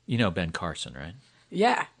you know Ben Carson, right?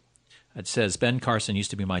 Yeah. It says, Ben Carson used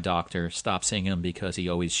to be my doctor. Stop seeing him because he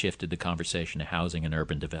always shifted the conversation to housing and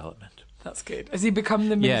urban development. That's good. Has he become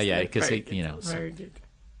the minister? Yeah, because Very he, good. you know, Very good.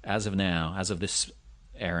 as of now, as of this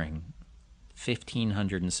airing,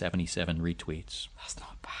 1,577 retweets, That's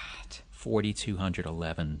not bad.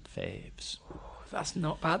 4,211 faves. That's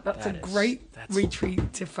not bad. That's That a is- great that's-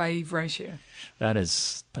 retweet to fave ratio. That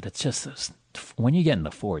is, but it's just those, when you get in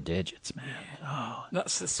the 4 digits, man.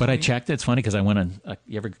 That's the But I sweet. checked it. It's funny because I went on.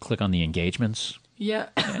 You ever click on the engagements? Yeah.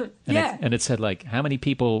 And yeah. and it said like how many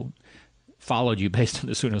people followed you based on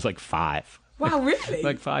this one. It was like 5. Wow, really?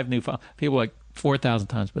 Like 5 new people, like 4,000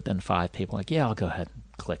 times, but then 5 people like, yeah, I'll go ahead and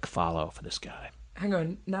click follow for this guy. Hang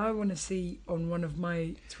on. Now I want to see on one of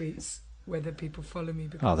my tweets whether people follow me.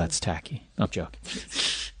 Because Oh, that's tacky. I'm joking.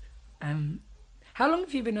 How long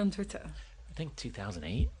have you been on Twitter? I think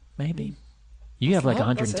 2008, maybe. You have like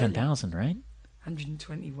not- that's 110,000, right?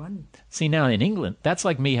 121. See, now in England, that's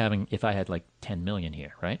like me having, if I had like 10 million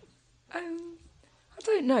here, right? I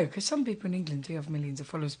don't know, because some people in England do have millions of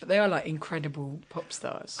followers, but they are like incredible pop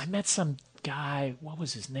stars. I met some guy, what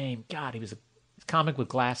was his name? God, he was a comic with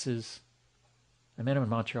glasses. I met him in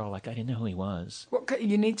Montreal, like I didn't know who he was.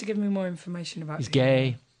 You need to give me more information about He's who gay.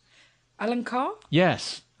 you are. Alan Carr?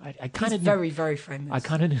 Yes. I kind He's of very, very famous. I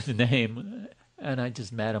kind of knew the name, and I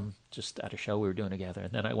just met him just at a show we were doing together.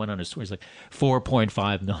 And then I went on his tour. He's like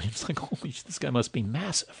 4.5 million. It's like, holy shit, this guy must be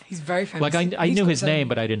massive. He's very famous. Like I He's knew got his some- name,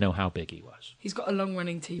 but I didn't know how big he was. He's got a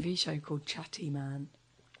long-running TV show called Chatty Man.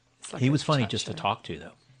 It's like He a was funny chat just show. to talk to,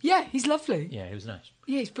 though. Yeah, he's lovely. Yeah, he was nice.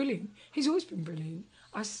 Yeah, he's brilliant. He's always been brilliant.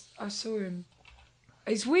 I saw him.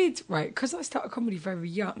 It's weird, right? Because I started comedy very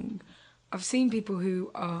young. I've seen people who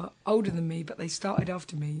are older than me, but they started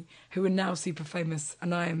after me, who are now super famous,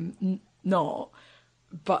 and I am not.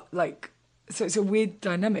 But, like, so it's a weird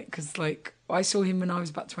dynamic, because, like, I saw him when I was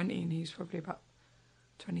about 20, and he was probably about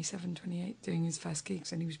 27, 28, doing his first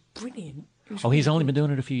gigs, and he was brilliant. He was Oh, he's really only good. been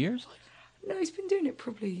doing it a few years? No, he's been doing it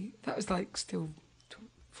probably, that was, like, still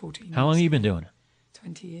 14 How long have you been doing it?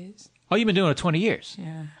 20 years. Oh, you've been doing it 20 years?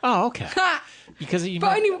 Yeah. Oh, okay. Because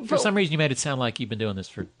for some reason you made it sound like you've been doing this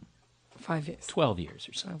for 5 years. 12 years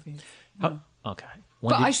or so. 12 years. Oh, okay.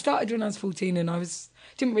 But I started when I was 14, and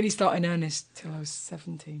didn't really start in earnest till I was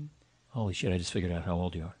 17. Holy shit, I just figured out how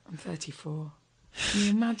old you are. I'm 34. Can you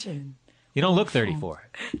imagine? You don't look 34.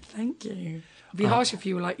 Thank you. It'd be harsh if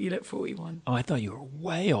you were like, you look 41. Oh, I thought you were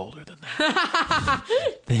way older than that.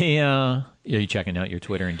 Are you checking out your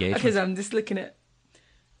Twitter engagement? Because I'm just looking at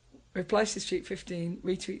replies to Street 15,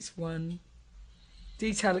 retweets 1,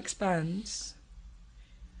 detail expands.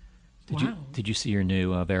 Wow. Did you see your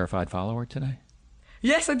new verified follower today?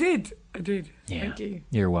 Yes, I did. Yeah. Thank you.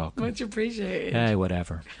 You're welcome. Much appreciated. Hey,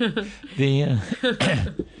 whatever.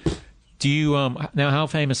 Do you now? How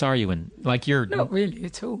famous are you? And like you're Not really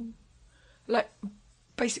at all. Like,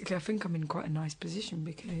 basically, I think I'm in quite a nice position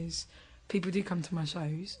because people do come to my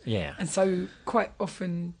shows. Yeah. And so quite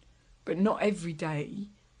often, but not every day,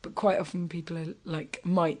 but quite often people are like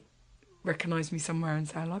might recognise me somewhere and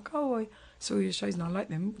say like, "Oh, I saw your shows and I like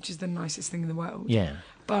them," which is the nicest thing in the world. Yeah.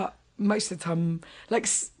 But most of the time, like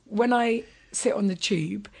when I sit on the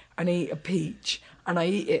tube and I eat a peach and I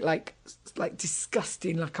eat it like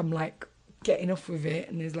disgusting, like I'm like getting off with it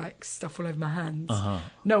and there's like stuff all over my hands.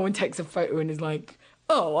 No one takes a photo and is like,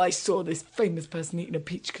 "Oh, I saw this famous person eating a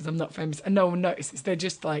peach," because I'm not famous, and no one notices. They're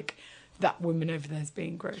just like, "That woman over there is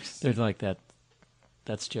being gross." They're like that.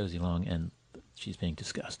 That's Josie Long, and she's being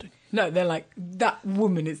disgusting. No, they're like, "That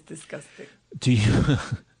woman is disgusting." Do you?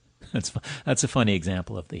 That's a funny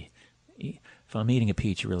example of the. If I'm eating a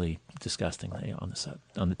peach really disgustingly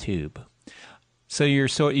on the tube. So you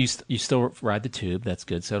still ride the tube. That's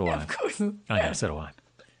good. So do I. Of course. Oh, yeah, so do I.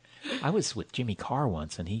 I was with Jimmy Carr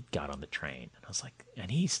once, and he got on the train, and I was like,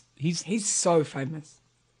 and he's so famous.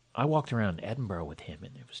 I walked around Edinburgh with him,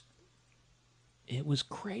 and it was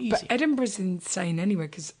crazy. But Edinburgh's insane anyway,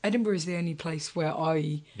 because Edinburgh is the only place where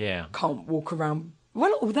I can't walk around.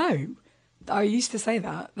 Well, although I used to say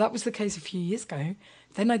that was the case a few years ago.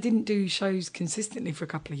 Then I didn't do shows consistently for a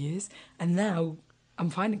couple of years, and now I'm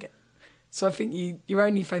finding it. So I think you're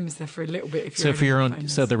only famous there for a little bit. If you're so for your own,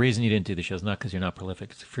 famous. so the reason you didn't do the show is not because you're not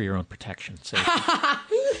prolific; it's for your own protection. For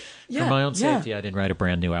my own safety, I didn't write a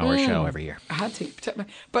brand new hour show every year. I had to protect my.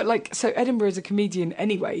 But like, so Edinburgh as a comedian,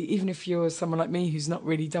 anyway, even if you're someone like me who's not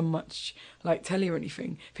really done much like telly or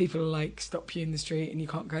anything, people like stop you in the street and you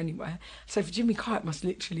can't go anywhere. So for Jimmy Carr, it must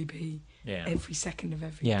literally be every second of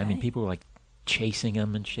every day. I mean, people were like chasing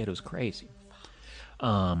him and shit. It was crazy.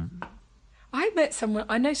 I met someone.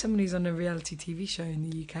 I know someone who's on a reality TV show in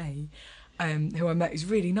the UK. Who I met who's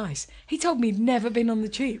really nice. He told me he'd never been on the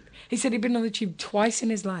tube. He said he'd been on the tube twice in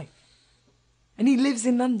his life. And he lives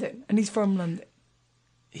in London, and he's from London.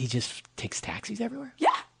 He just takes taxis everywhere?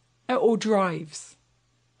 Yeah. Or drives.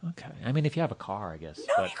 Okay. I mean, if you have a car, I guess.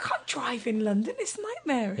 No, you can't drive in London. It's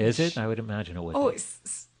nightmarish. Is it? I would imagine it would be.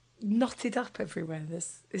 It's knotted up everywhere.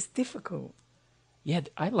 It's difficult. Yeah,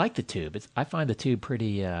 I like the tube. I find the tube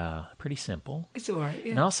pretty simple. It's all right,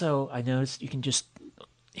 yeah. And also, I noticed you can just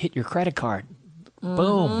hit your credit card.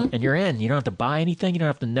 Boom, and you're in. You don't have to buy anything. You don't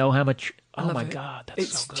have to know how much. Oh, my God, that's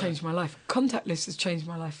so good. It's changed my life. Contactless has changed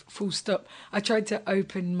my life, full stop. I tried to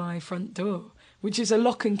open my front door, which is a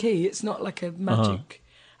lock and key. It's not like a magic.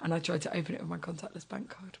 And I tried to open it with my contactless bank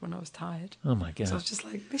card when I was tired. Oh, my God. So I was just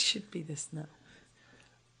like, this should be this now.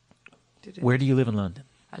 Where do you live in London?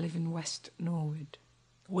 I live in West Norwood.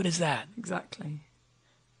 What is that? Exactly.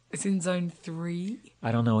 It's in Zone 3.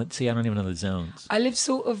 I don't know it. See, I don't even know the zones. I live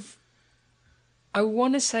sort of... I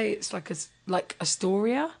want to say it's like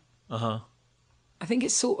Astoria. I think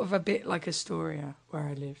it's sort of a bit like Astoria where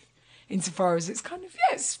I live, insofar as it's kind of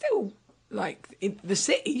it's still like in the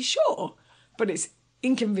city, sure, but it's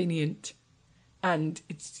inconvenient and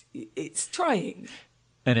it's trying.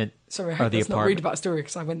 And it sorry, I hope that's not rude about Astoria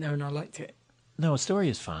because I went there and I liked it. No, Astoria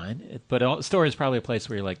is fine, but Astoria is probably a place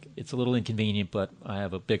where you're like, it's a little inconvenient, but I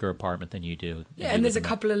have a bigger apartment than you do. Yeah, and there's a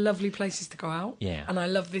couple of lovely places to go out. Yeah. And I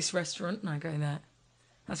love this restaurant, and I go there.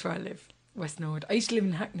 That's where I live, West Norwood. I used to live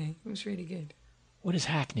in Hackney. It was really good. What is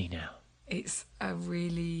Hackney now? It's a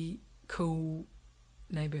really cool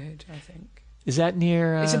neighbourhood, I think. Is that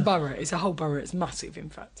near... It's a borough. It's a whole borough. It's massive, in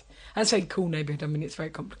fact. I say cool neighbourhood. I mean, it's very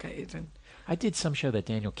complicated. And I did some show that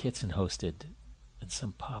Daniel Kitson hosted in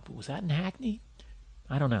some pub. Was that in Hackney?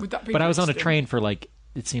 I don't know. Would that be but I was on a Brixton? train for like,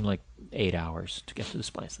 it seemed like 8 hours to get to this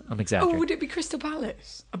place. I'm exaggerating. Oh, would it be Crystal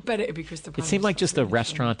Palace? I bet it'd be Crystal It Palace. seemed like just a That's really funny.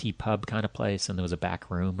 restaurant-y pub kind of place, and there was a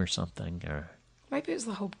back room or something. Or Maybe it was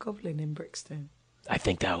the Hobgoblin in Brixton. I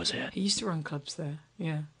think that was it. He used to run clubs there,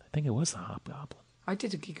 yeah. I think it was the Hobgoblin. I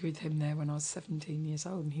did a gig with him there when I was 17 years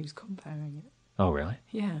old, and he was comparing it. Oh, really?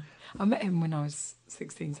 Yeah. I met him when I was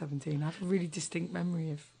 16, 17. I have a really distinct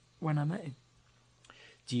memory of when I met him.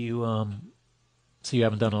 Do you, so you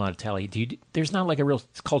haven't done a lot of telly. There's not like a real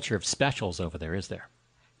culture of specials over there, is there?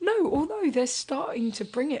 No, although they're starting to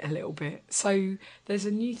bring it a little bit. So there's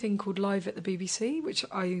a new thing called Live at the BBC, which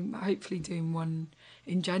I'm hopefully doing one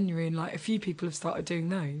in January, and like a few people have started doing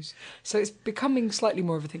those. So it's becoming slightly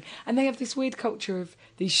more of a thing. And they have this weird culture of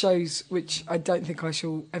these shows, which I don't think I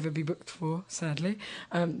shall ever be booked for, sadly,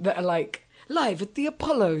 that are like Live at the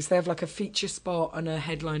Apollos. They have like a feature spot and a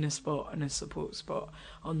headliner spot and a support spot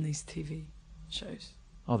on these TV shows.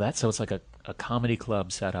 Oh, so it's like a comedy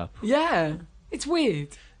club setup. Yeah. It's weird.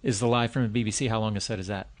 Is the live from the BBC, how long a set is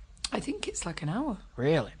that? I think it's like an hour.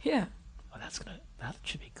 Really? Yeah. Oh, that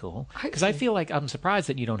should be cool. Because Hopefully. I feel like I'm surprised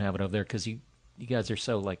that you don't have it over there because you guys are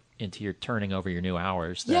so like into your turning over your new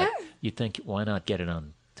hours that you think, why not get it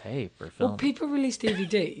on tape or film? Well, people release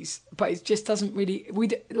DVDs, but it just doesn't really.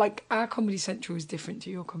 Like our Comedy Central is different to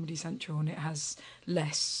your Comedy Central, and it has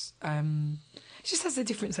less. It just has a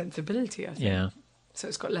different sensibility, I think. Yeah. So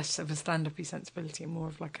it's got less of a stand-up-y sensibility and more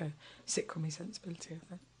of like a sitcom-y sensibility, I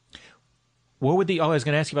think. What would I was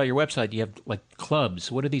going to ask you about your website. You have like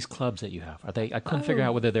clubs. What are these clubs that you have? Are they? I couldn't figure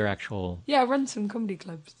out whether they're actual. Yeah, I run some comedy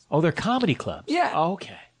clubs. Oh, they're comedy clubs. Yeah. Oh,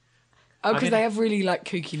 okay. Oh, because they have really like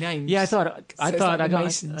kooky names. Yeah, I thought I got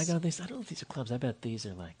these. I don't know if these are clubs. I bet these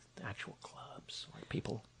are like actual clubs where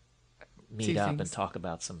people meet up and talk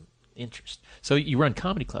about some interest. So you run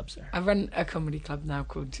comedy clubs there. I run a comedy club now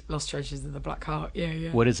called Lost Treasures of the Black Heart.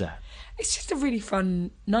 Yeah. What is that? It's just a really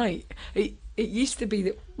fun night. It used to be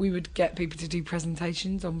that we would get people to do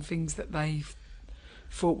presentations on things that they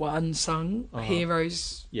thought were unsung,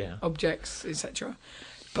 heroes, objects, etc.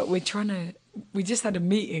 But we just had a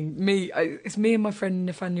meeting. It's me and my friend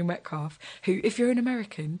Nathaniel Metcalf, who, if you're an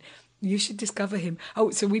American, you should discover him. Oh,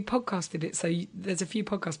 so we podcasted it. So there's a few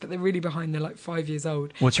podcasts, but they're really behind. They're like 5 years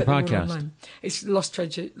old. What's your podcast? It's Lost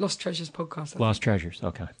Treasures podcast. Lost Treasures.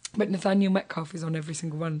 Okay. But Nathaniel Metcalf is on every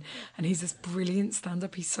single one, and he's this brilliant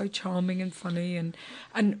stand-up. He's so charming and funny, and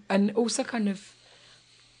also kind of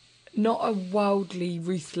not a wildly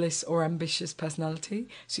ruthless or ambitious personality.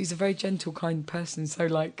 So he's a very gentle, kind person. So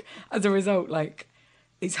like as a result, like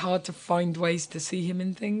it's hard to find ways to see him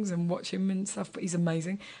in things and watch him and stuff, but he's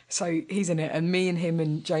amazing. So he's in it, and me and him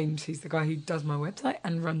and James, he's the guy who does my website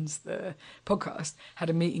and runs the podcast,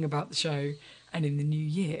 had a meeting about the show, and in the new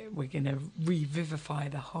year we're going to revivify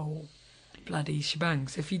the whole bloody shebang.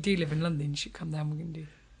 So if you do live in London, you should come down. We're going to do.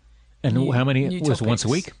 And how many? Was it once a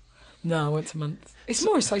week? No, once a month. It's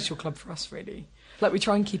more a social club for us, really. Like we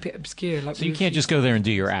try and keep it obscure. Like so you can't just go there and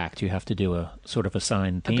do your act. You have to do a sort of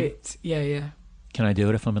assigned theme. A bit, yeah. Can I do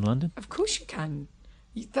it if I'm in London? Of course you can.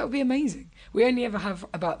 That would be amazing. We only ever have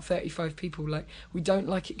about 35 people. Like, we don't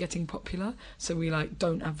like it getting popular, so we like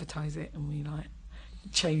don't advertise it, and we like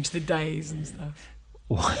change the days and stuff.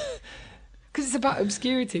 What? Because it's about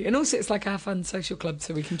obscurity, and also it's like our fun social club,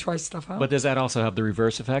 so we can try stuff out. But does that also have the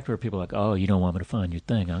reverse effect, where people are like, "Oh, you don't want me to find your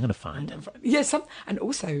thing? I'm going to find it." Yeah, and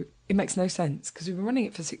also it makes no sense because we've been running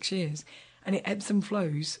it for 6 years. And it ebbs and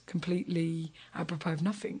flows completely apropos of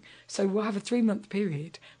nothing. So we'll have a 3-month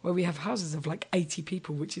period where we have houses of like 80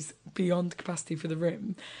 people, which is beyond capacity for the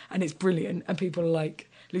room. And it's brilliant. And people are like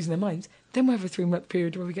losing their minds. Then we'll have a 3-month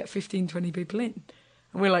period where we get 15, 20 people in.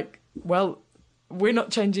 And we're like, well, we're not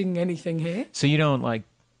changing anything here. So you don't like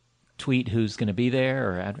tweet who's going to be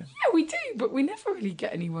there or Yeah, we do. But we never really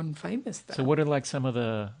get anyone famous there. So what are like some of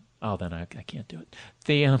the... Oh, then I can't do it.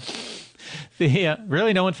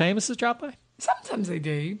 Really, no one famous has dropped by? Sometimes they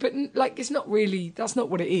do, but like it's not really. That's not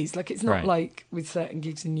what it is. Like it's not right. Like with certain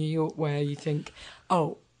gigs in New York where you think,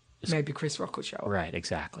 oh, maybe Chris Rock will show up. Right,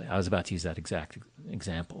 exactly. I was about to use that exact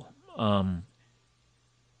example.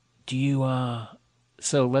 Do you?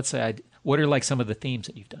 So let's say what are like some of the themes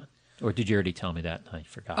that you've done, or did you already tell me that and I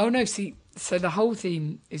forgot? Oh no, see, so the whole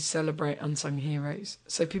theme is celebrate unsung heroes.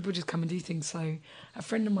 So people just come and do things. So a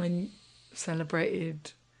friend of mine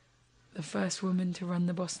celebrated the first woman to run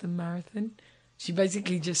the Boston Marathon. She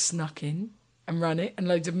basically just snuck in and ran it, and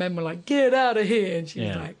loads of men were like, "Get out of here!" And she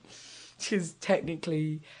was like, she was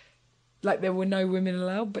technically, like, there were no women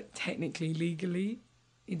allowed, but technically, legally,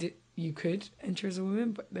 you could enter as a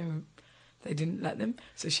woman, but they didn't let them.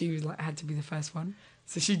 So she was like, had to be the first one.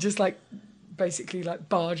 So she just like basically like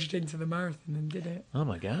barged into the marathon and did it. Oh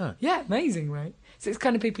my God! Yeah, amazing, right? So it's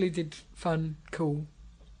kind of people who did fun, cool.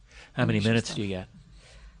 How many minutes stuff. Do you get?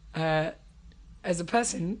 As a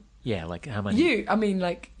person, yeah, like how many? I mean,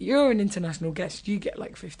 like you're an international guest. You get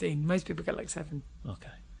like 15. Most people get like 7. Okay.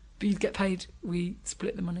 But you get paid. We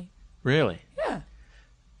split the money. Really? Yeah.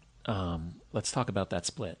 Let's talk about that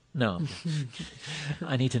split. No,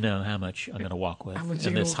 I need to know how much I'm going to walk with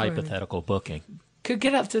in this hypothetical booking. Could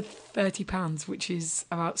get up to £30, which is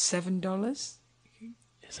about $7.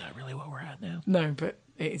 Is that really what we're at now? No, but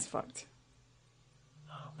it is fucked.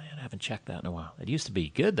 Man, I haven't checked that in a while. It used to be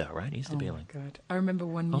good, though, right? It used to be like... God. I remember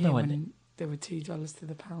one year when there were $2 to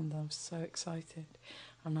the pound. I was so excited.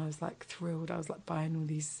 And I was, like, thrilled. I was, like, buying all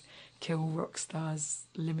these Kill Rock Stars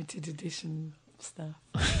limited edition stuff.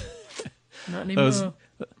 Not anymore.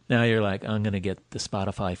 Now you're like, I'm going to get the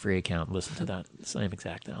Spotify free account and listen to that same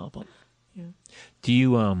exact album. Yeah. Do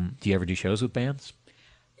you ever do shows with bands?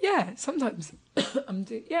 Yeah, sometimes. I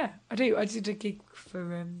do. I did a gig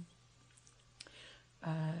for...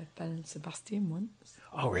 Belle and Sebastian once.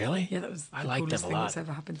 Oh, really? Yeah, that was the I like coolest them a thing lot. that's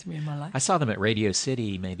ever happened to me in my life. I saw them at Radio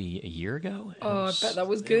City maybe a year ago. Oh, I bet that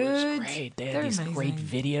was It good. was great. They They're had these great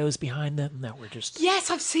amazing. videos behind them that were just... Yes,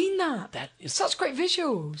 I've seen that. That is Such great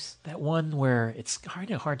visuals. that one where it's hard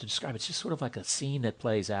to describe. It's just sort of like a scene that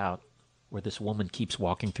plays out where this woman keeps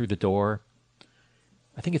walking through the door.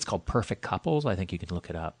 I think it's called Perfect Couples. I think you can look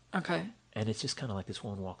it up. Okay. And it's just kind of like this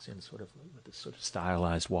woman walks in sort of with this sort of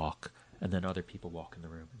stylized walk, and then other people walk in the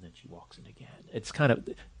room, and then she walks in again. It's kind of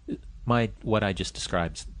what I just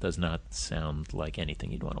described does not sound like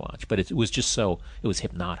anything you'd want to watch, but it was just it was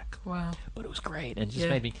hypnotic. Wow. But it was great, and it just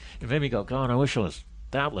Yeah. made me go, God, I wish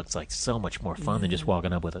that looks like so much more fun than just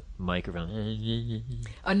walking up with a microphone.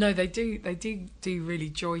 I know they do really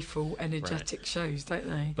joyful, energetic shows, don't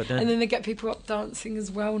they? But then- and then they get people up dancing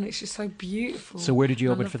as well, and it's just so beautiful. So where did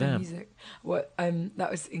you And I open love for the them? Music. Well,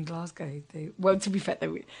 that was in Glasgow. Well, to be fair,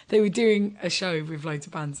 they were doing a show with loads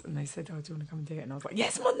of bands, and they said, "Oh, do you want to come and do it?" And I was like,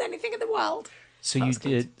 "Yes, more than anything in the world." So That you was good.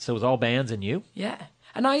 did. So it was all bands and you. Yeah,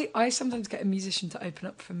 and I sometimes get a musician to open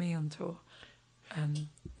up for me on tour.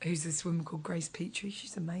 Who's this woman called Grace Petrie?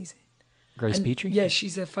 She's amazing. Grace And, Petrie. Yeah,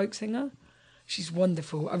 she's a folk singer. She's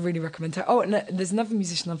wonderful. I really recommend her. Oh, and there's another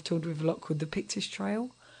musician I've toured with a lot called the Pictish Trail.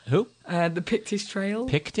 Who? The Pictish Trail.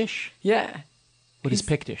 Pictish. Yeah. What is He's-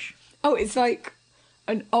 Pictish? Oh, it's like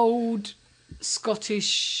an old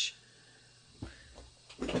Scottish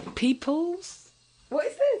peoples. What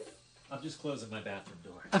is this? I'm just closing my bathroom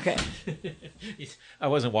door. Okay. I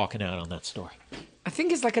wasn't walking out on that story. I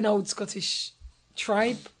think it's like an old Scottish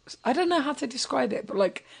tribe. I don't know how to describe it, but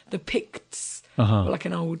like the Picts, Uh-huh. were like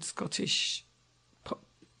an old Scottish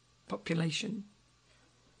population.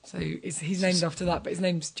 So he's named after that, but his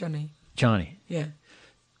name's Johnny. Johnny. Yeah.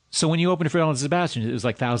 So when you opened for Ellen Sebastian, it was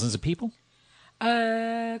like thousands of people,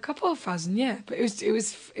 A couple of thousand, yeah. But it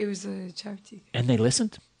was a charity. and they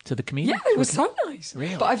listened to the comedian. Yeah, it was so nice.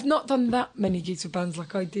 Really? But I've not done that many gigs with bands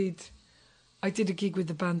like I did. I did a gig with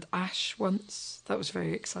the band Ash once. That was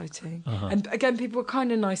very exciting. And again, people were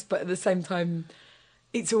kind of nice, but at the same time,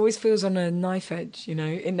 it always feels on a knife edge, you know?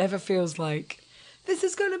 It never feels like, this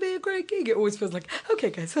is going to be a great gig. It always feels like, okay,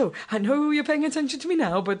 guys, so I know you're paying attention to me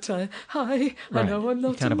now, but hi, I Right. know I'm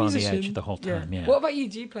not Kind a of on the musician. edge the whole time, yeah. What about you?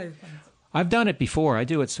 Do you play with bands? I've done it before. I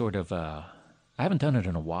do it sort of. I haven't done it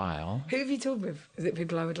in a while. Who have you toured with? Is it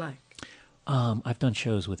people I would like? I've done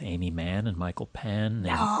shows with Amy Mann and Michael Penn,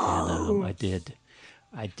 and I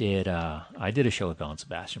did a show with Belle and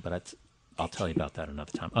Sebastian, but I'll tell you about that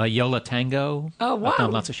another time. Yola Tango. Oh, wow. I've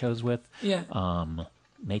done lots of shows with. Yeah.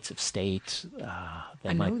 Mates of State.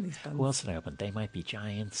 I know these bands. Who else did I open? They Might Be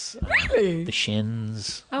Giants. Really? The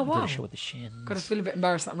Shins. Oh, I wow. did a show with the Shins. Got to feel a bit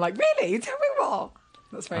embarrassed. I'm like, really? Tell me more.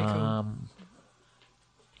 That's very cool.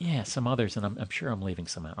 Yeah, some others, and I'm sure I'm leaving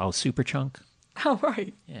some out. Oh, Superchunk. Oh,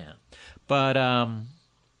 right. Yeah, but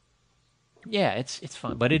yeah, it's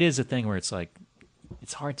fun. But it is a thing where it's like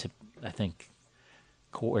it's hard to, I think,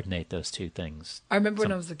 coordinate those two things. I remember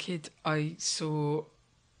when I was a kid, I saw,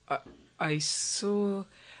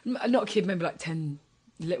 not a kid, maybe like 10,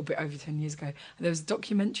 a little bit over 10 years ago. There was a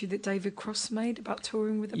documentary that David Cross made about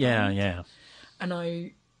touring with a band. Yeah. And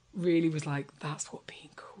I really was like, that's what being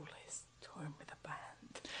cool is, touring with a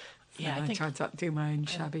band. Yeah, And I think- tried to do my own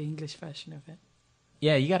shabby English version of it.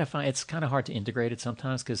 Yeah, you got to find. It's kind of hard to integrate it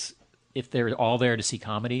sometimes because if they're all there to see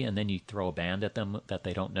comedy and then you throw a band at them that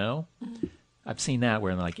they don't know, I've seen that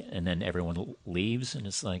where and then everyone leaves and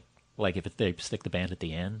it's like if they stick the band at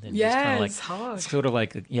the end. And Yeah, it's kind of it's hard. It's sort of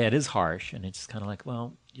like it is harsh and it's kind of like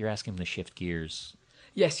well you're asking them to shift gears.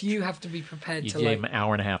 Yes, you have to be prepared You to gave like... them an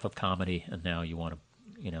hour and a half of comedy and now you want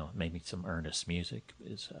to maybe some earnest music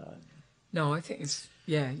is. No, I think it's,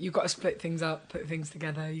 you've got to split things up, put things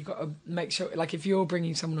together. You've got to make sure, like, if you're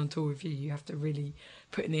bringing someone on tour with you, you have to really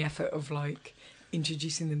put in the effort of, like,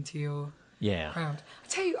 introducing them to your crowd. I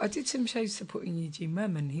tell you, I did some shows supporting Eugene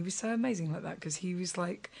Merman. He was so amazing like that because he was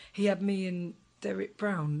like, he had me and Derek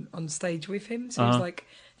Brown on stage with him. So he was like,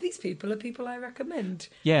 these people are people I recommend.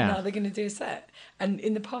 Yeah. Now they're going to do a set. And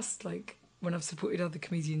in the past, like, when I've supported other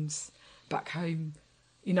comedians back home,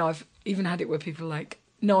 I've even had it where people are like,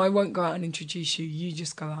 no, I won't go out and introduce you. You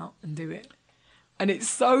just go out and do it. And it's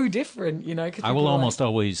so different, 'cause I will people are almost like,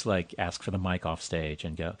 always like ask for the mic off stage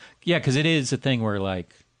and go, yeah, because it is a thing where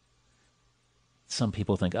like some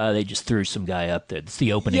people think, oh, they just threw some guy up there. It's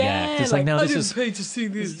the opening act. It's like, no, I this didn't is pay to see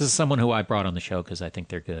this. this is someone who I brought on the show because I think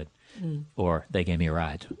they're good, or they gave me a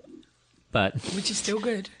ride. But Which is still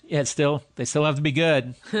good. yeah, they still have to be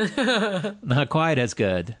good. Not quite as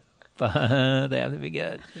good, but they have to be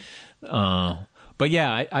good. But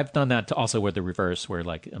yeah, I've done that also with the reverse, where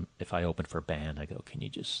like if I open for a band, I go,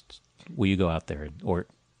 will you go out there or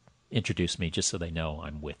introduce me just so they know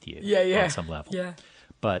I'm with you on some level. Yeah.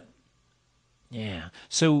 But yeah.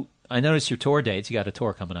 So I noticed your tour dates. You got a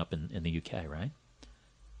tour coming up in the UK, right?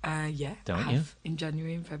 Yeah. Don't you? In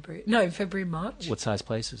January and February. No, in February and March. What size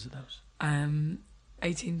places are those?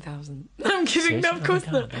 18,000. I'm kidding. No, of course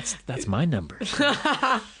not. That's my number.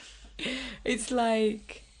 It's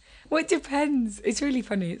like, well, it depends. It's really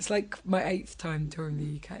funny. It's like my 8th time touring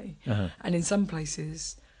the UK. And in some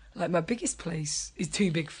places, like my biggest place is too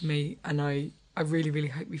big for me, and I really, really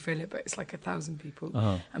hope we fill it, but it's like 1,000 people.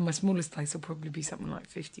 And my smallest place will probably be something like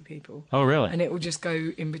 50 people. Oh, really? And it will just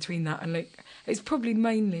go in between that. And like, it's probably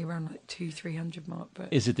mainly around like 200-300 mark. But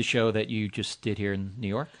is it the show that you just did here in New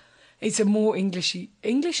York? It's a more more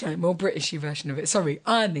Britishy version of it. Sorry,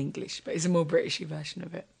 I'm English, but it's a more Britishy version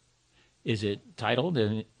of it. Is it titled?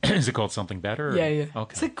 Is it called something better? Yeah.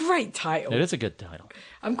 Okay. It's a great title. It is a good title.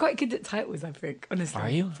 I'm quite good at titles, I think, honestly. Are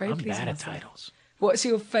you? Very I'm pleased bad at with myself. titles. What's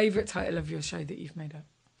your favourite title of your show that you've made up?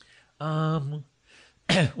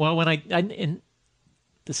 Well, when I in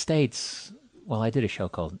the States, I did a show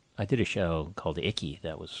called Icky.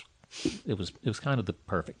 It was kind of the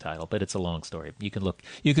perfect title, but it's a long story. You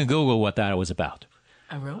can Google what that was about.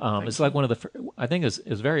 I will. It's like one of the I think it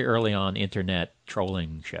was very early on internet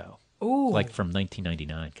trolling show. Ooh. Like from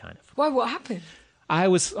 1999, kind of. Why? What happened?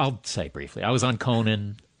 I'll say briefly. I was on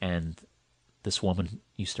Conan, and this woman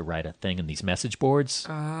used to write a thing in these message boards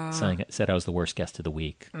said I was the worst guest of the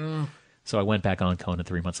week. So I went back on Conan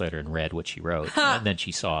 3 months later and read what she wrote, and then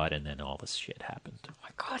she saw it, and then all this shit happened. Oh my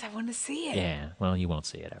God, I want to see it. Yeah, well, you won't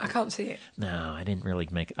see it ever. I can't see it. No, I didn't really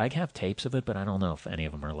make it. I have tapes of it, but I don't know if any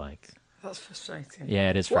of them are like... That's frustrating. Yeah,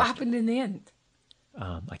 it is What frustrating. happened in the end?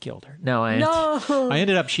 I killed her. No,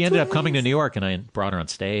 she ended up coming to New York, and I brought her on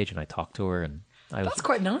stage, and I talked to her, and That's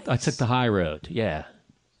quite nice. I took the high road, yeah.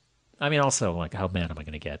 I mean, also, like, how mad am I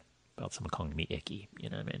going to get about someone calling me Icky? You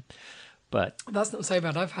know what I mean? But that's not so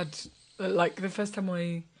bad. I've had, like, the first time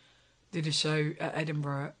I did a show at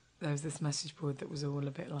Edinburgh, there was this message board that was all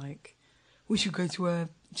a bit like, we should go to our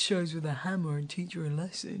shows with a hammer and teach her a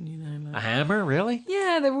lesson, you know. Like, a hammer, really?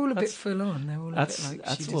 yeah, they were all a bit full on. They were all a bit like,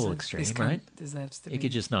 that's a little extreme, right? Deserves to You be.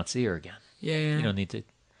 could just not see her again. Yeah. You don't need to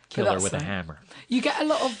kill her with a hammer. You get a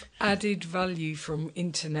lot of added value from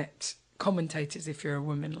internet commentators if you're a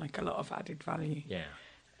woman, like a lot of added value. Yeah.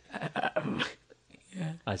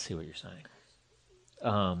 Yeah. I see what you're saying.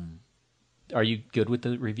 Are you good with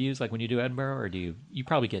the reviews, like when you do Edinburgh, or do you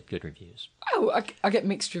probably get good reviews? Oh, I get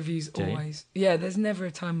mixed reviews Do you? always. Yeah, there's never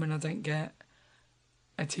a time when I don't get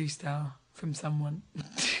a 2-star from someone.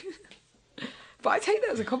 But I take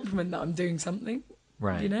that as a compliment that I'm doing something.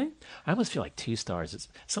 Right. You know? I almost feel like 2 stars. It's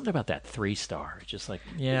something about that 3-star. It's just like,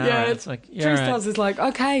 Yeah, all right. It's like, 3 stars is like,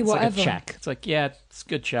 okay, it's whatever. like a check. It's like, yeah, it's a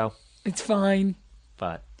good show. It's fine.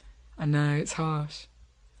 But I know, it's harsh.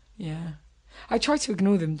 Yeah. I try to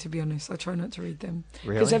ignore them, to be honest. I try not to read them.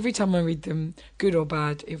 Really? Because every time I read them, good or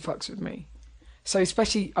bad, it fucks with me. So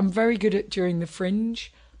especially, I'm very good at, during the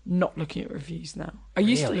Fringe, not looking at reviews now. I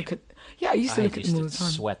used to look at... Yeah, I used to look at them all the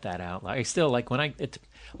time. Sweat that out. Like, I still, like,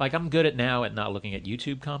 I'm good at now at not looking at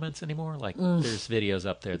YouTube comments anymore. Like, there's videos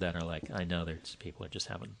up there that are like, I know there's people are just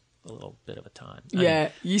having a little bit of a time.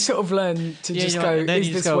 You sort of learn to just go,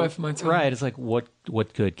 is this worth my time? Right, it's like, what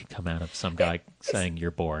good could come out of some guy saying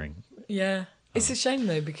you're boring? Yeah. It's a shame,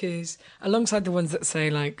 though, because alongside the ones that say,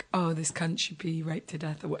 like, oh, this cunt should be raped to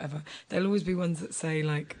death or whatever, there'll always be ones that say,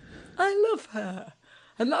 like, I love her.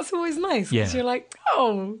 And that's always nice, because you're like,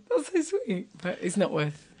 oh, that's so sweet. But it's not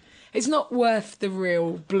worth the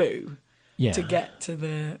real blue to get to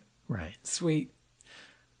the sweet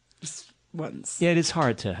ones. Yeah, it is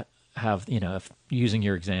hard to have, if using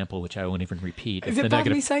your example, which I won't even repeat. Is it bad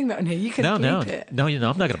me saying that on here? You can bleep it. No, I'm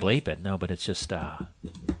not going to bleep it. No, but it's just, I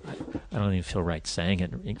don't even feel right saying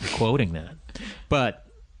it, quoting that. But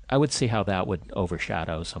I would see how that would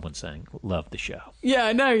overshadow someone saying, love the show. Yeah,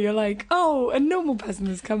 I know. You're like, oh, a normal person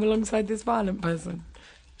has come alongside this violent person.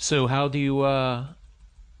 So how do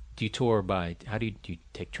you tour by, do you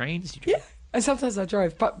take trains? Yeah, and sometimes I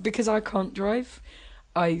drive. But because I can't drive,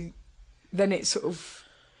 then it sort of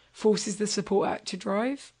forces the support act to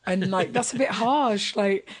drive, and like that's a bit harsh,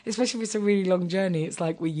 like especially if it's a really long journey. It's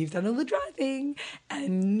like, well, you've done all the driving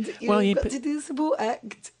and you've got to do the support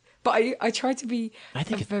act. But I try to be a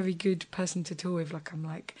very good person to tour with. Like, I'm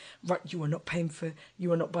like, right, you are not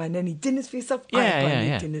buying any dinners for yourself. I am buying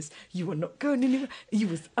any dinners. You are not going anywhere.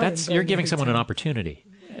 You're giving someone an opportunity.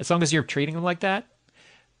 As long as you're treating them like that,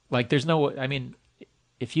 like there's no, I mean,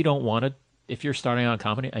 if you're starting out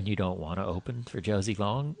comedy and you don't want to open for Josie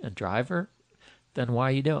Long and Driver, then why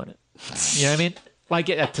are you doing it? You know what I mean?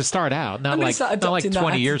 Like to start out, not like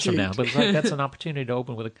 20 years from now, but like that's an opportunity to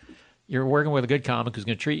open with you're working with a good comic who's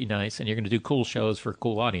going to treat you nice, and you're going to do cool shows for a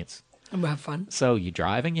cool audience. And we'll have fun. So you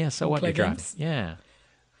driving? Yeah. So what? You're driving? Yeah.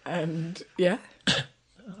 And yeah.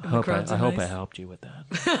 I hope I helped you with that.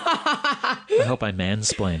 I hope I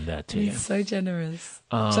mansplained that to you. So generous.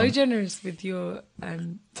 So generous with your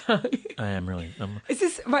time. I am really. Is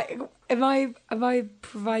this right? Am I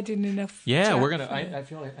providing enough? Yeah, we're gonna. I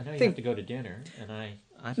feel like I know you have to go to dinner, and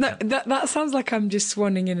No, that sounds like I'm just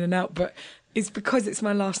swanning in and out, but it's because it's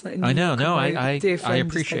my last night in New York. I know. No, I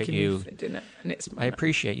appreciate you. Dinner, and it's I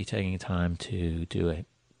appreciate you taking time to do a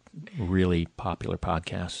really popular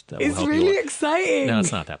podcast. That it's really exciting. No,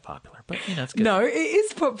 it's not that popular, but it's good. No, it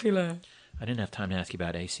is popular. I didn't have time to ask you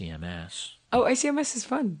about ACMS. Oh, ACMS is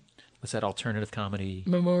fun. What's that alternative comedy?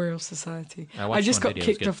 Memorial Society. I just got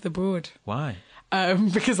kicked off the board. Why?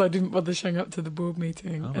 Because I didn't bother showing up to the board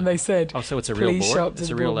meeting, and they said, "Oh, so it's a real board? Show up to it's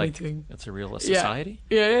the a real board meeting. It's a real society.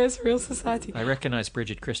 Yeah, it's a real society." I recognize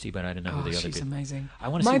Bridget Christie, but I didn't know who the other. She's amazing. I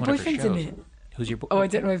want to see one of her shows. My boyfriend's in it. Who's your? I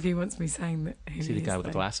don't know if he wants me saying that. Is he the guy with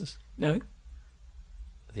the glasses? No.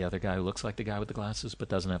 The other guy who looks like the guy with the glasses but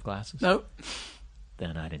doesn't have glasses? No.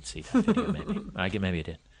 Then I didn't see that video. Maybe I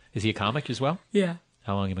did. Is he a comic as well? Yeah.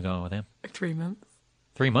 How long have you been going with him? Like 3 months.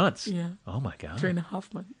 3 months? Yeah. Oh my God.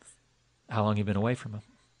 3.5 months. How long have you been away from him?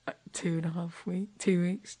 2.5 weeks. 2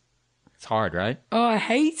 weeks. It's hard, right? Oh, I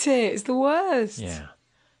hate it. It's the worst. Yeah.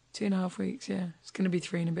 2.5 weeks, yeah. It's going to be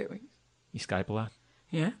 3 and a bit weeks. You Skype a lot?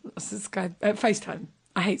 Yeah. That's Skype. FaceTime.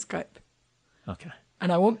 I hate Skype. Okay.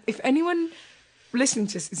 And I want, if anyone listening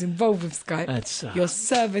to this is involved with Skype, your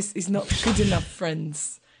service is not good enough,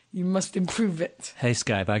 friends. You must improve it. Hey,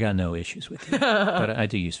 Skype, I got no issues with you. But I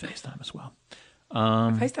do use FaceTime as well.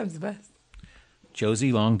 FaceTime's the best.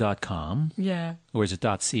 JosieLong.com. Yeah. Or is it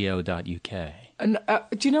 .co.uk? And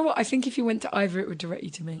do you know what? I think if you went to either, it would direct you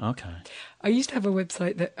to me. Okay. I used to have a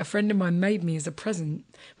website that a friend of mine made me as a present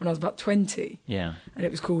when I was about 20. Yeah. And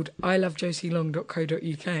it was called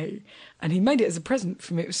ilovejosielong.co.uk. And he made it as a present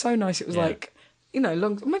for me. It was so nice. It was like,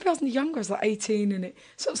 long. Maybe I was younger. I was like 18, and it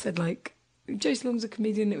sort of said like, Josie Long's a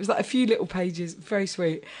comedian. It was like a few little pages, very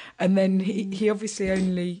sweet. And then he obviously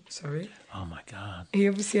only... Sorry. Oh, my God. He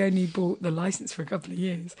obviously only bought the license for a couple of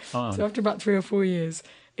years. Oh. So after about 3 or 4 years,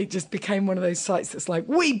 it just became one of those sites that's like,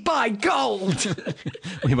 we buy gold!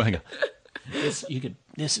 We buy gold.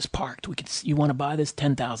 This is parked. You want to buy this?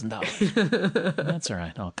 $10,000. That's all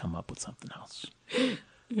right. I'll come up with something else.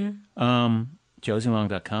 Yeah.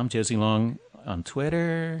 JosieLong.com. Josie Long on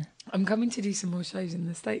Twitter. I'm coming to do some more shows in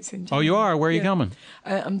the States in January. Oh, you are? Where are you coming?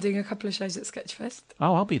 I'm doing a couple of shows at Sketchfest.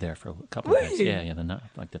 Oh, I'll be there for a couple of days. Yeah,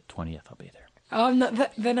 like the 20th I'll be there. Oh, I'm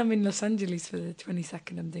not. Then I'm in Los Angeles for the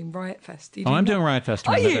 22nd. I'm doing Riot Fest. I'm doing Riot Fest.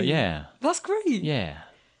 Are you? Yeah. That's great. Yeah.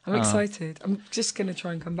 I'm excited. I'm just going to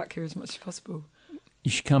try and come back here as much as possible.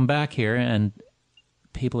 You should come back here, and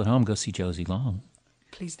people at home go see Josie Long.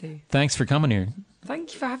 Please do. Thanks for coming here.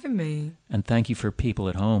 Thank you for having me. And thank you for people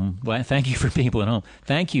at home. Well, thank you for people at home.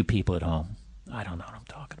 Thank you, people at home. I don't know what I'm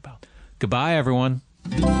talking about. Goodbye, everyone.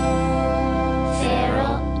 Feral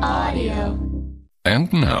Audio.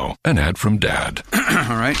 And now, an ad from Dad.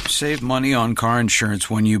 All right, save money on car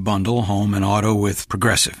insurance when you bundle home and auto with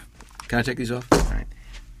Progressive. Can I take these off? All right.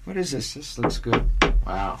 What is this? This looks good.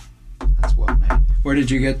 Wow. That's well made. Where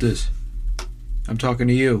did you get this? I'm talking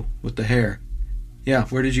to you with the hair. Yeah,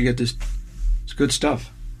 where did you get this? It's good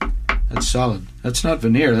stuff. That's solid. That's not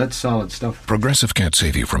veneer. That's solid stuff. Progressive can't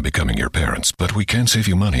save you from becoming your parents, but we can save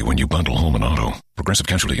you money when you bundle home and auto. Progressive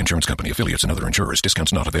Casualty Insurance Company, affiliates, and other insurers.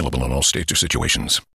 Discounts not available in all states or situations.